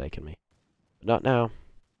you could have taken me, but not now.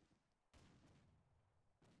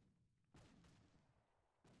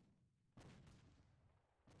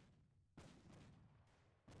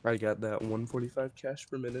 I got that 145 cash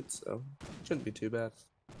per minute, so shouldn't be too bad.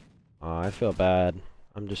 Oh, I feel bad.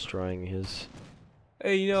 I'm destroying his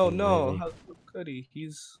Hey, no, navy. how could he?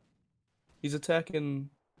 He's attacking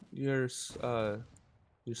your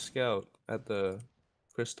your scout at the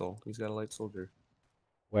crystal. He's got a light soldier.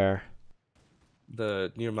 Where?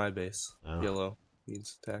 The near my base, Oh. yellow.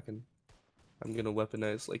 He's attacking. I'm gonna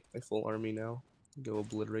weaponize like my full army now. Go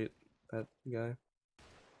obliterate that guy.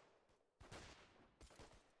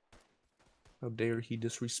 How dare he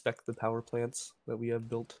disrespect the power plants that we have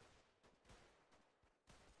built?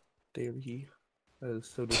 Dare he? That is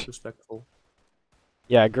so disrespectful.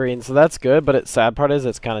 Yeah, green. So that's good, but sad part is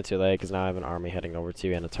it's kind of too late because now I have an army heading over to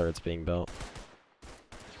you and a turret's being built.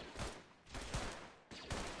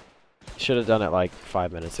 Should have done it like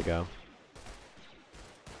 5 minutes ago.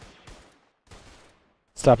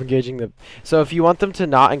 Stop engaging the... So if you want them to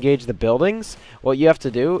not engage the buildings, what you have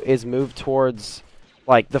to do is move towards,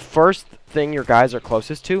 like, the first thing your guys are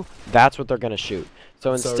closest to, that's what they're going to shoot.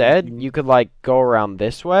 So instead, you could, like, go around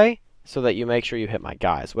this way so that you make sure you hit my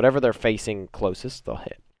guys. Whatever they're facing closest, they'll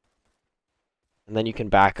hit. And then you can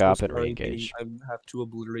back up and re-engage. I have to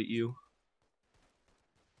obliterate you.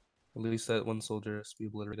 At least that one soldier has to be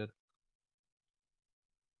obliterated.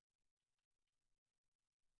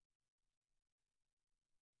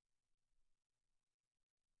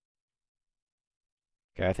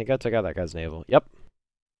 Okay, I think I took out that guy's naval. Yep.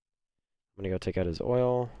 I'm going to go take out his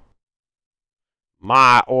oil.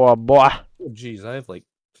 My oil, boy. Oh, jeez, I have like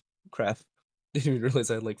crap. Didn't even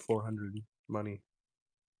realize I had like 400 money.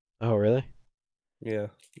 Oh, really? Yeah.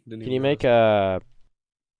 Didn't Can even you make notice.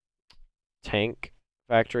 a tank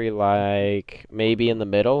factory like maybe in the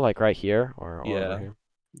middle, like right here or over Yeah. here?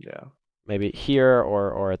 Yeah. Maybe here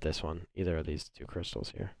or at this one. Either of these 2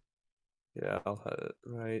 crystals here. Yeah, I'll have it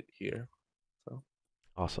right here. So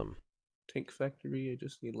Awesome. tank factory, I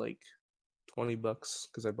just need like $20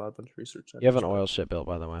 because I bought a bunch of research You have items. an oil ship built,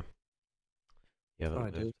 by the way. You Oh, I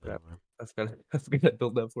haven't moved do. Crap. anywhere. I forgot. I forgot I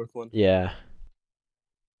built that fourth one. Yeah.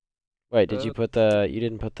 Wait, did you Uh, put the? You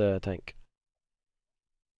didn't put the tank.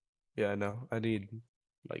 yeah, no. I need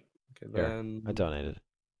like okay Here, I then donated.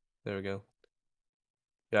 there we go.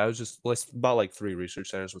 Yeah, I was just well, I bought like 3 research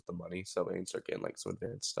centers with the money, so I can start getting like some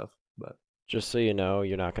advanced stuff. But Just so you know,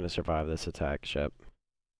 you're not going to survive this attack, Shep.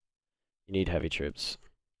 You need heavy troops.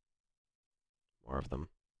 More of them.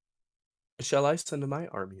 shall I send my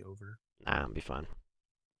army over? Nah, I'll be fine.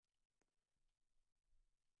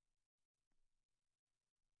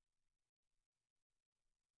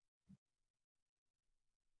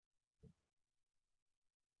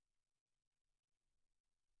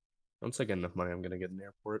 Once I get enough money, I'm gonna get an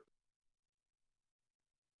airport.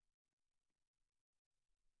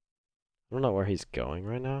 I don't know where he's going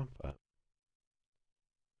right now, but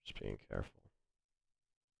just being careful.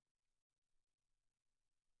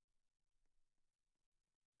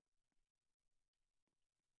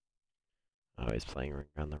 Oh, he's playing Ring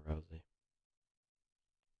Around the Rosie.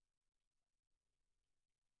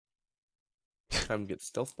 Time to get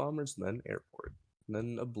stealth bombers, and then airport, and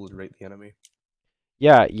then obliterate the enemy.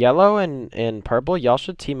 Yeah, yellow and purple, y'all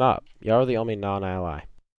should team up. Y'all are the only non-ally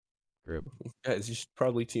group. Guys, you should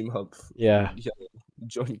probably team up. Yeah. Yellow,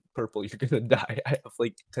 join purple. You're gonna die. I have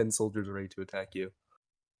like 10 soldiers ready to attack you.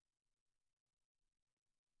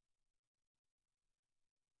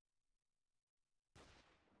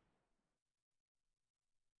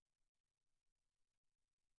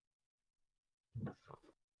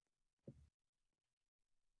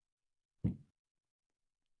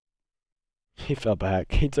 He fell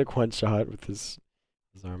back. He took one shot with his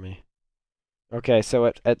army. Okay,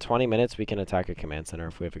 so at 20 minutes, we can attack a command center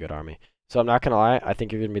if we have a good army. So I'm not gonna lie, I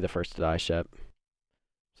think you're gonna be the first to die, Shep.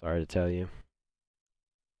 Sorry to tell you.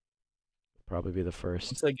 Probably be the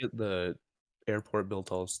first. Once I get the airport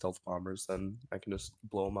built all stealth bombers, then I can just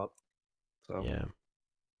blow them up. So Yeah.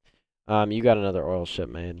 You got another oil ship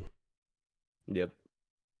made. yep,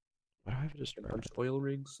 Why do I have just get a bunch of oil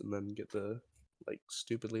rigs, and then get the like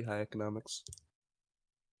stupidly high economics.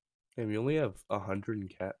 And we only have 100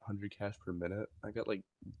 cash per minute. I got like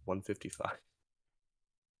 155.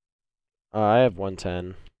 I have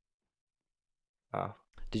 110. Ah,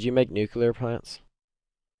 Did you make nuclear plants?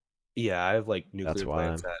 yeah, I have like That's nuclear why.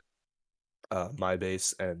 plants at my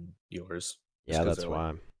base and yours. Just Yeah, 'cause that's they're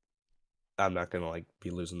like why. I'm not gonna like be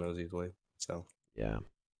losing those easily. So Yeah.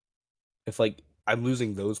 if like I'm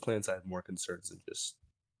losing those plants, I have more concerns than just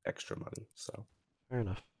extra money. So Fair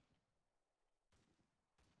enough.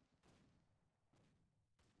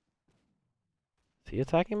 Is he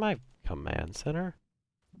attacking my command center?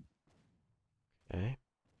 Okay.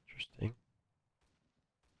 Interesting.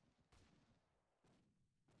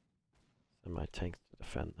 Send my tanks to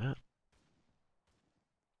defend that.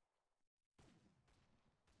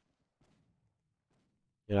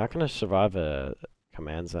 You're not going to survive a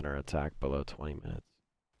command center attack below 20 minutes.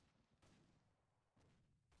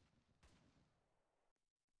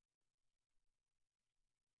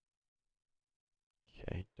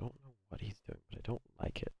 Okay, don't know what he's doing, but I don't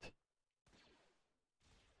like it.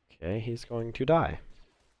 Okay, he's going to die.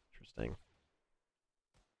 Interesting.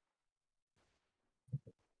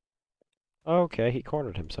 Okay, he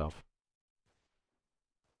cornered himself.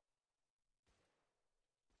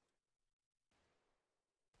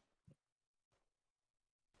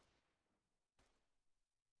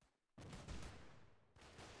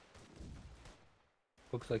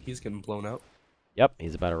 looks like he's getting blown out. Yep,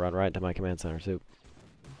 he's about to run right into my command center too.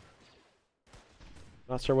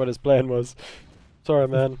 Not sure what his plan was. Sorry,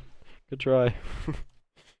 man. Good try.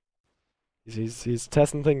 he's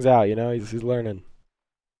testing things out, you know. He's learning.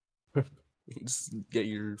 Just get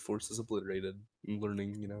your forces obliterated. And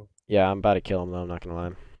learning, you know. Yeah, I'm about to kill him though. I'm not gonna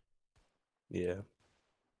lie. Yeah.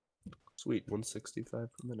 Sweet, 165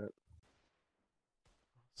 per minute.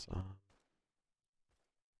 So,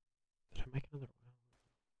 did I make another?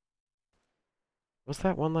 What's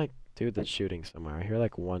that one like dude that's shooting somewhere? I hear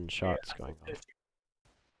like one shot's going off.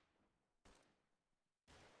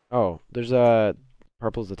 Oh, there's a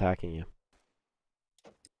purple's attacking you.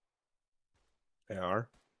 They are.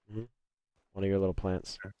 One of your little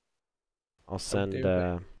plants. Okay. I'll send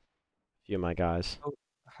a few of my guys.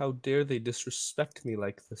 How dare they disrespect me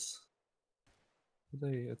like this?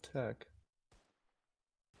 They attack.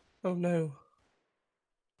 Oh no.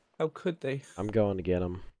 How could they? I'm going to get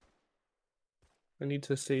them. I need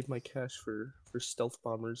to save my cash for stealth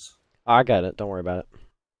bombers. I got it. Don't worry about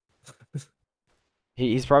it.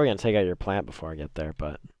 He's probably gonna take out your plant before I get there,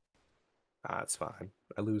 but Ah, it's fine.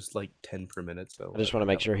 I lose like 10 per minute, so I just want to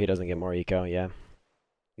make sure he doesn't get more eco. Yeah.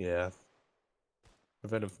 Yeah.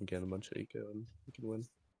 Prevent him from getting a bunch of eco and we can win.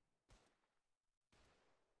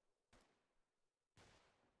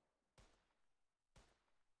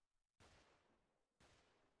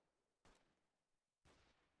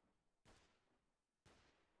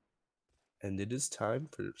 And it is time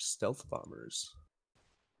for stealth bombers.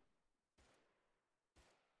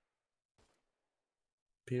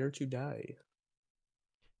 Prepare to die.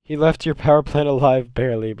 He left your power plant alive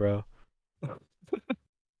barely, bro.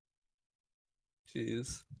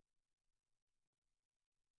 Jeez.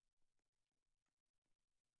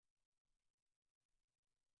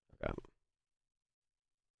 Okay.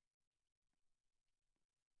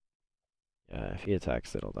 Yeah, if he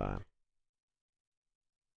attacks, it'll die.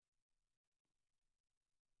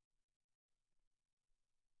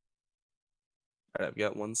 Alright, I've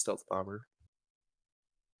got one stealth bomber.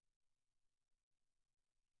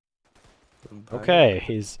 Okay,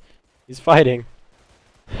 he's fighting.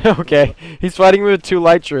 Okay, he's fighting with 2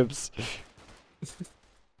 light troops.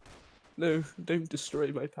 No, don't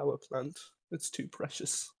destroy my power plant. It's too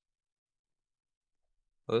precious.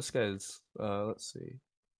 Well, this guy's let's see.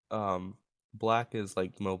 Black is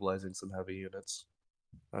like mobilizing some heavy units.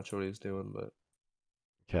 Not sure what he's doing, but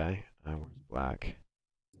Okay, where's Black?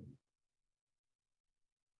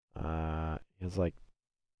 He has like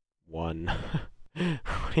 1.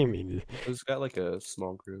 What do you mean? he's got like a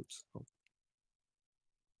small group. So.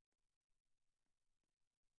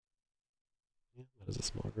 That is a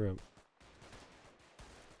small group.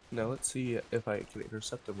 Now let's see if I can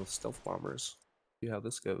intercept him with stealth bombers. See how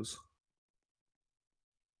this goes.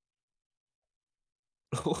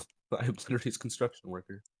 Oh, I obliterated his construction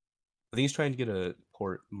worker. I think he's trying to get a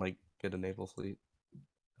port and like get a naval fleet.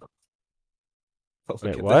 Oh, look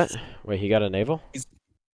Wait, at what? this. Wait, he got a naval?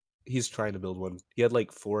 He's trying to build one. He had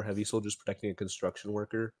like 4 heavy soldiers protecting a construction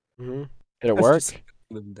worker. Mm-hmm. Did it That's work? just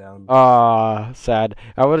them down. Ah, sad.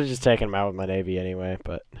 I would have just taken him out with my navy anyway,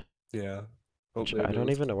 but Yeah. which I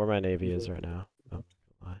don't even know where my navy is right now. Oh,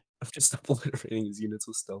 I'm just obliterating his units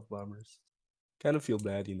with stealth bombers. Kind of feel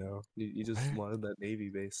bad, you know. You just Where? wanted that navy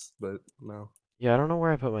base, but no. Yeah, I don't know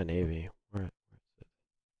where I put my navy. Where?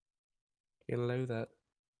 Can't allow that.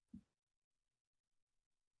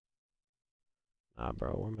 Nah,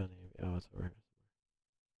 bro, where my navy? Oh, it's over here.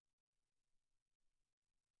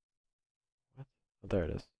 What? Oh, there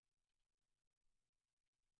it is.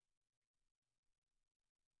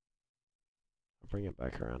 I'll bring it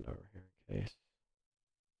back around over here in case.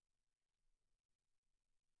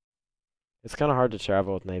 It's kind of hard to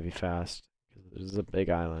travel with navy fast because this is a big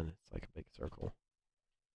island. It's like a big circle.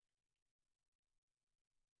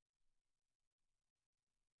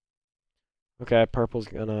 Okay, purple's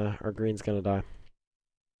gonna, or green's gonna die.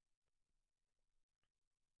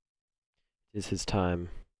 Is his time.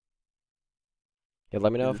 Yeah,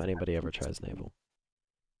 let me know if anybody ever tries naval.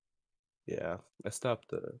 Yeah, I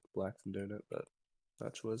stopped Black from doing it, but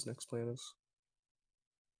not sure what his next plan is.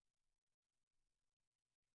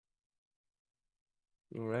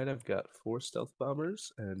 Alright, I've got 4 stealth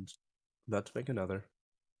bombers and about to make another.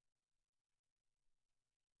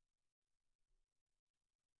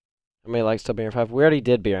 How many likes till BRM5? We already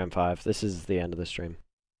did BRM5. This is the end of the stream.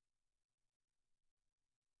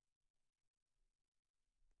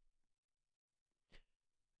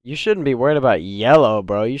 You shouldn't be worried about yellow,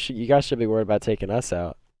 bro. You guys should be worried about taking us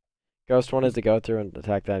out. Ghost wanted to go through and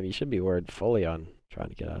attack them. You should be worried fully on trying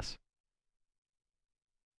to get us.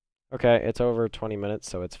 Okay, it's over 20 minutes,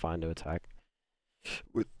 so it's fine to attack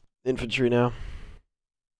with infantry now.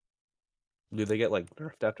 Do they get like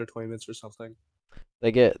nerfed after 20 minutes or something?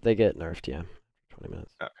 They get nerfed, yeah. 20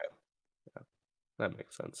 minutes. Okay. Yeah. That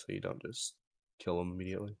makes sense. So you don't just kill them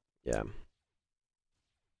immediately. Yeah.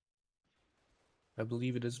 I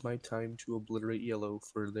believe it is my time to obliterate yellow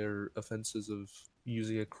for their offenses of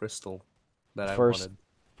using a crystal that I wanted.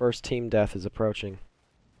 First team death is approaching.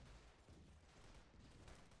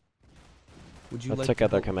 Would you Let's like check to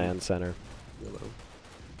out their help me, command center. Yellow?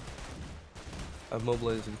 I'm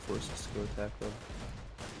mobilizing forces to go attack them.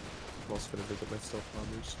 I'm also gonna visit my stealth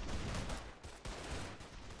bombers.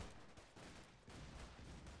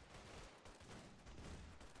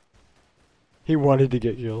 He wanted to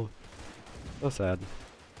get killed. So sad.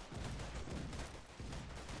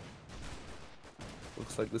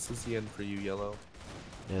 Looks like this is the end for you, yellow.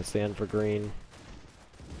 Yeah, it's the end for green.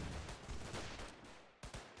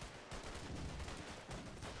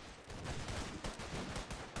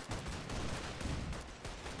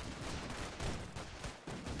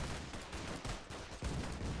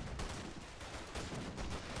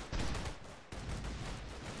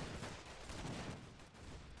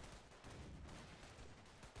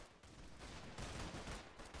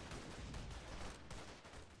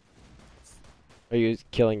 Are you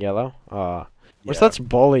killing yellow? We're Yeah. such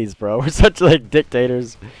bullies, bro. We're such like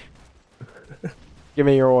dictators. Give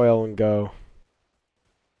me your oil and go.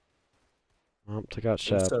 Oh, took out I'm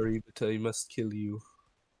Shep. sorry, but I must kill you.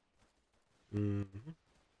 Mhm.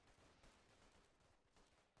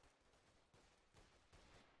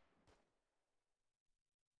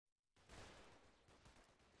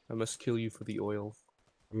 I must kill you for the oil.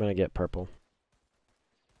 I'm gonna get purple.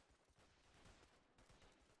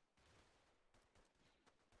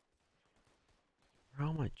 Where are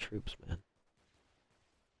all my troops, man?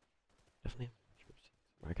 Definitely have more troops.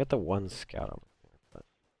 I got the one scout over there, but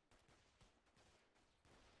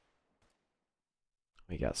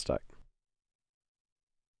we got stuck.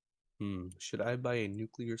 Should I buy a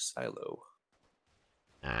nuclear silo?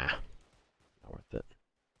 Nah, not worth it.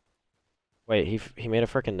 Wait, he made a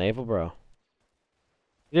freaking naval, bro.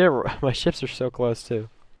 Yeah, my ships are so close too.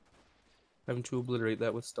 Having to obliterate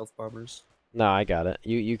that with stealth bombers. No, I got it.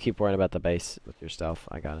 You keep worrying about the base with your stealth.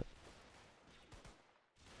 I got it.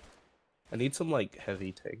 I need some like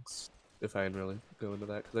heavy tanks if I can really go into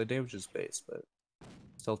that because I damage his base, but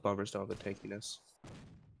stealth bombers don't have the tankiness.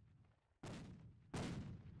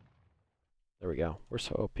 There we go. We're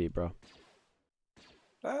so OP, bro.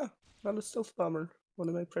 Ah, not a stealth bomber. One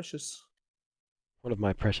of my precious. One of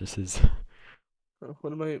my preciouses.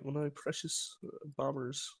 One of my precious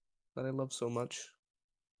bombers that I love so much.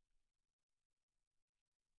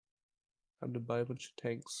 Time to buy a bunch of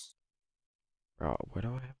tanks. Bro, where do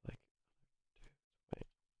I have like? Wait,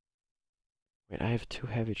 wait. I have 2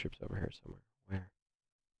 heavy troops over here somewhere. Where?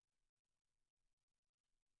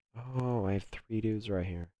 Oh, I have 3 dudes right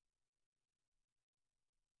here.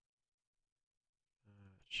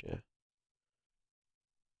 Shit.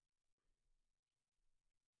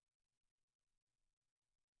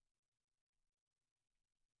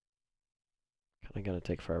 Kinda gonna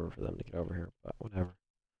take forever for them to get over here, but whatever.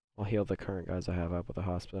 I'll heal the current guys I have up at the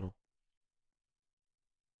hospital.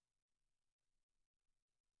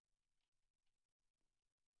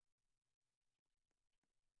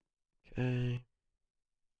 Okay.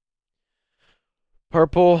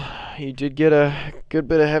 Purple, you did get a good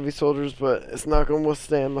bit of heavy soldiers, but it's not gonna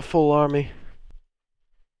withstand my full army.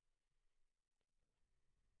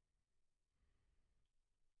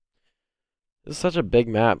 This is such a big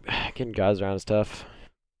map. Getting guys around is tough.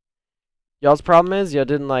 Y'all's problem is y'all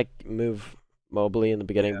didn't like move mobily in the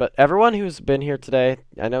beginning, Yeah. but everyone who's been here today,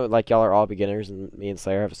 I know like y'all are all beginners, and me and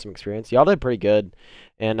Slayer have some experience. Y'all did pretty good,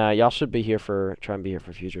 and y'all should be here for try and be here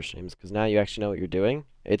for future streams because now you actually know what you're doing.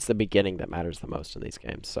 It's the beginning that matters the most in these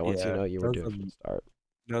games. So once you know what you were none of doing from the them, start.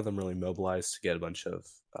 none of them really mobilized to get a bunch of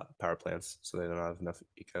power plants, so they don't have enough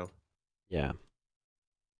eco. Yeah.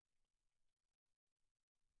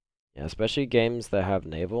 Yeah, especially games that have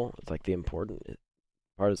naval. It's like the important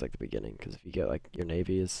part is like the beginning, because if you get like your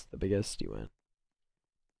navy is the biggest, you win.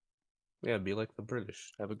 Yeah, be like the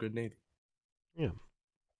British. Have a good navy. Yeah.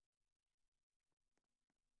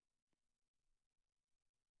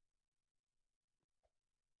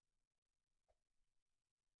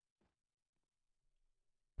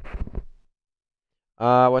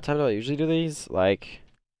 What time do I usually do these? Like,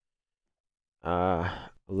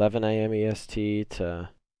 11 a.m. EST to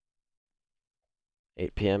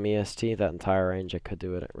 8 p.m. EST. That entire range, I could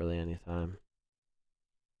do it at really any time.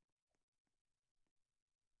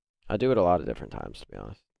 I do it a lot of different times, to be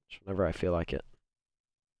honest. Just whenever I feel like it.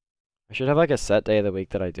 I should have like a set day of the week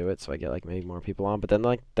that I do it, so I get like maybe more people on. But then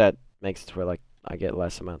like that makes it to where like I get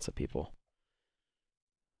less amounts of people.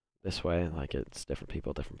 This way, like it's different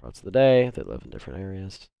people, different parts of the day. They live in different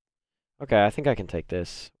areas. Okay, I think I can take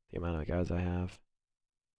this. The amount of guys I have.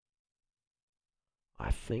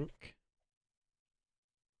 I think.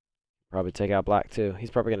 Probably take out Black too.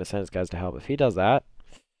 He's probably gonna send his guys to help. If he does that,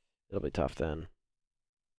 it'll be tough then.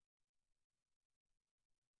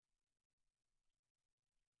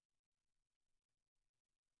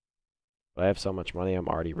 But I have so much money, I'm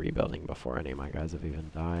already rebuilding before any of my guys have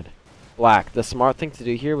even died. Black, the smart thing to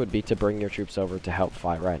do here would be to bring your troops over to help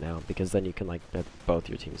fight right now, because then you can like have both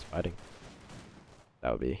your teams fighting.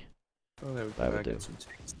 That would be. Oh, there we That go. would I do. got some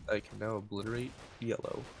tanks. I can now obliterate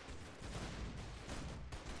yellow.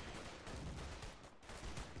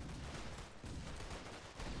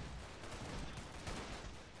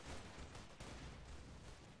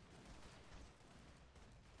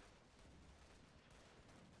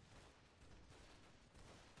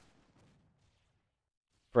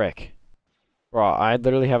 Frick. Bro, I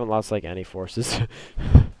literally haven't lost like any forces.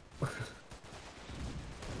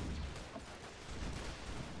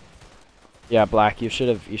 Yeah, Black, you should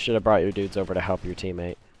have brought your dudes over to help your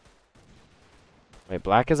teammate. Wait,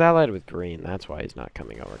 black is allied with green. That's why he's not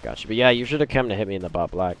coming over. Gotcha. But yeah, you should have come to hit me in the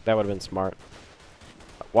butt, black. That would have been smart.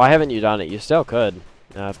 Why haven't you done it? You still could.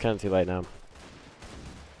 No, it's kind of too late now.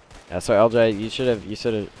 Yeah, so LJ, you should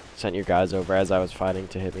have sent your guys over as I was fighting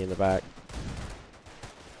to hit me in the back.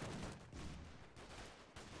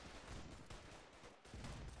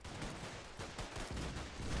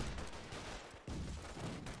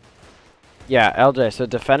 Yeah, LJ, so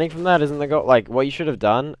defending from that isn't the goal. Like, what you should have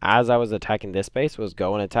done as I was attacking this base was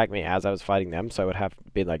go and attack me as I was fighting them, so I would have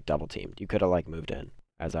been, like, double teamed. You could have, like, moved in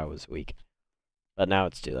as I was weak. But now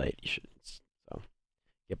it's too late. You should, so,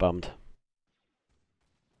 get bummed.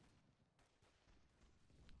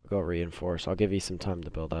 Go reinforce. I'll give you some time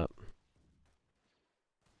to build up.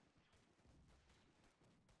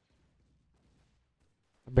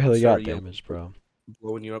 I barely got damaged, bro.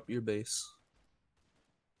 Blowing you up your base.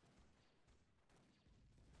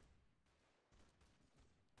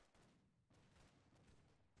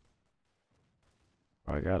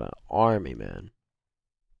 I got an army, man.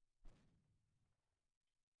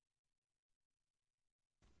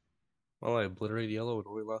 Well, I obliterated yellow and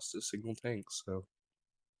only lost a single tank, so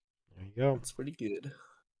There you go. that's pretty good.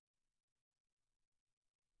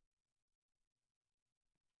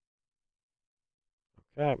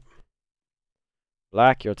 Okay.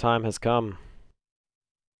 Black, your time has come.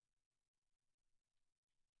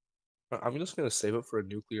 I'm just gonna save it for a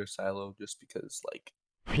nuclear silo just because, like,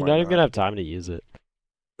 You're why not even gonna not? have time to use it.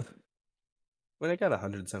 I mean, I got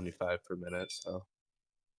 175 per minute, so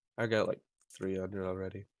I got like 300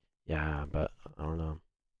 already. Yeah, but I don't know.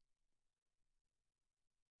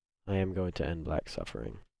 I am going to end black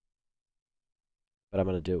suffering. But I'm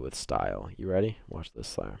gonna do it with style. You ready? Watch this,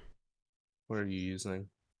 Slayer. What are you using?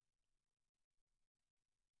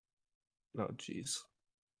 Oh, jeez.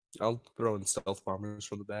 I'll throw in stealth bombers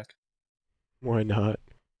from the back. Why not?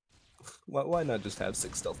 Why not just have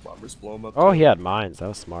 6 stealth bombers blow them up? Oh, too? he had mines. That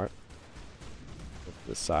was smart. With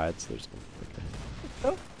the sides, there's okay.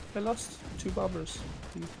 Oh, I lost 2 bombers.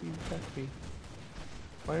 You attacked me.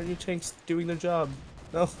 Why aren't your tanks doing their job?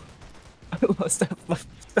 No. I lost half my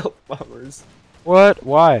stealth bombers. What?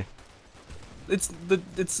 Why? It's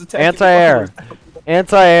attacking Anti-air. the bombers.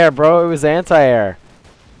 Anti-air, bro. It was anti-air.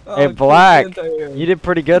 Oh, Hey, it's Black. anti-air. You did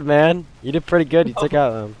pretty good, man. You did pretty good. You took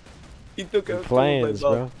out them He took out 2 of my planes, bro.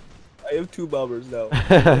 bombers. I have 2 bombers now.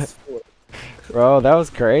 I lost 4. Bro, that was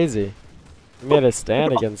crazy. He made a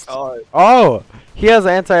stand against. God. Oh, he has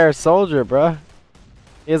an anti-air soldier, bro.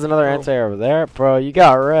 He has another Oh. anti-air over there, bro. You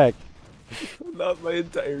got wrecked. Not my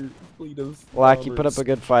entire fleet of Black, you put up bombers. a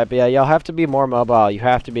good fight, but yeah, y'all have to be more mobile. You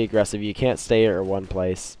have to be aggressive. You can't stay at one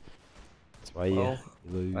place. That's why you Well,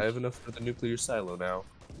 lose. I have enough for the nuclear silo now.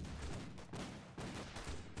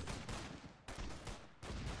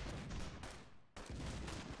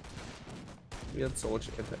 We had so much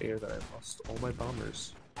anti-air that I lost all my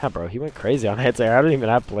bombers. Yeah, bro, he went crazy on anti-air. I don't even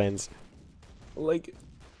have planes. Like,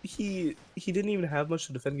 he didn't even have much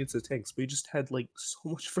to defend against the tanks, but he just had like so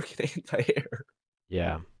much freaking anti-air.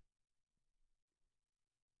 Yeah.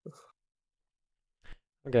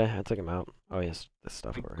 Okay, I took him out. Oh, yes, this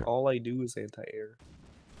stuff over Like, here. all I do is anti-air.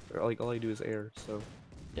 Or like all I do is air, so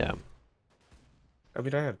Yeah. I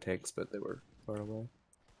mean I have tanks, but they were far away.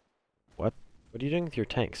 What are you doing with your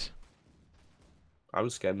tanks? I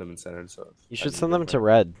was getting them in center, so You I should didn't send get them to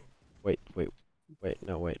red. Wait,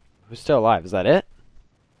 no, wait. Who's still alive? Is that it?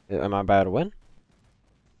 Am I about to win?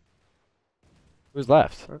 Who's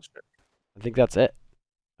left? Not sure. I think that's it.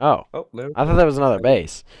 Oh, Oh, there. I thought that was another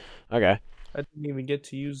base. Okay. I didn't even get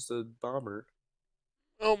to use the bomber.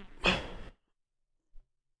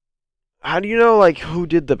 How do you know, like, who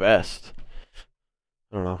did the best?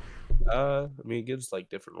 I don't know. I mean, it gives like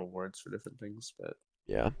different rewards for different things, but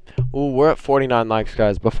Yeah. Well, we're at 49 likes,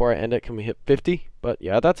 guys. Before I end it, can we hit 50? But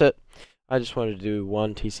yeah, that's it. I just wanted to do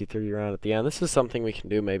one TC3 round at the end. This is something we can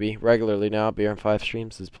do maybe regularly now. BR5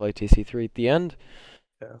 streams is play TC3 at the end.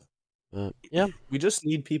 yeah. Yeah. We just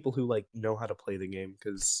need people who like know how to play the game,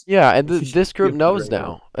 because Yeah, and this group Yeah, knows right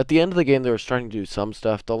now. At the end of the game, they were starting to do some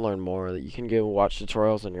stuff. They'll learn more. That you can go watch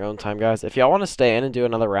tutorials on your own time, guys. If y'all want to stay in and do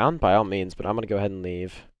another round, by all means. But I'm going to go ahead and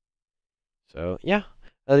leave. So, yeah.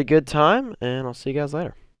 Had a good time, and I'll see you guys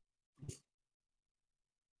later.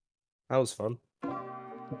 that was fun.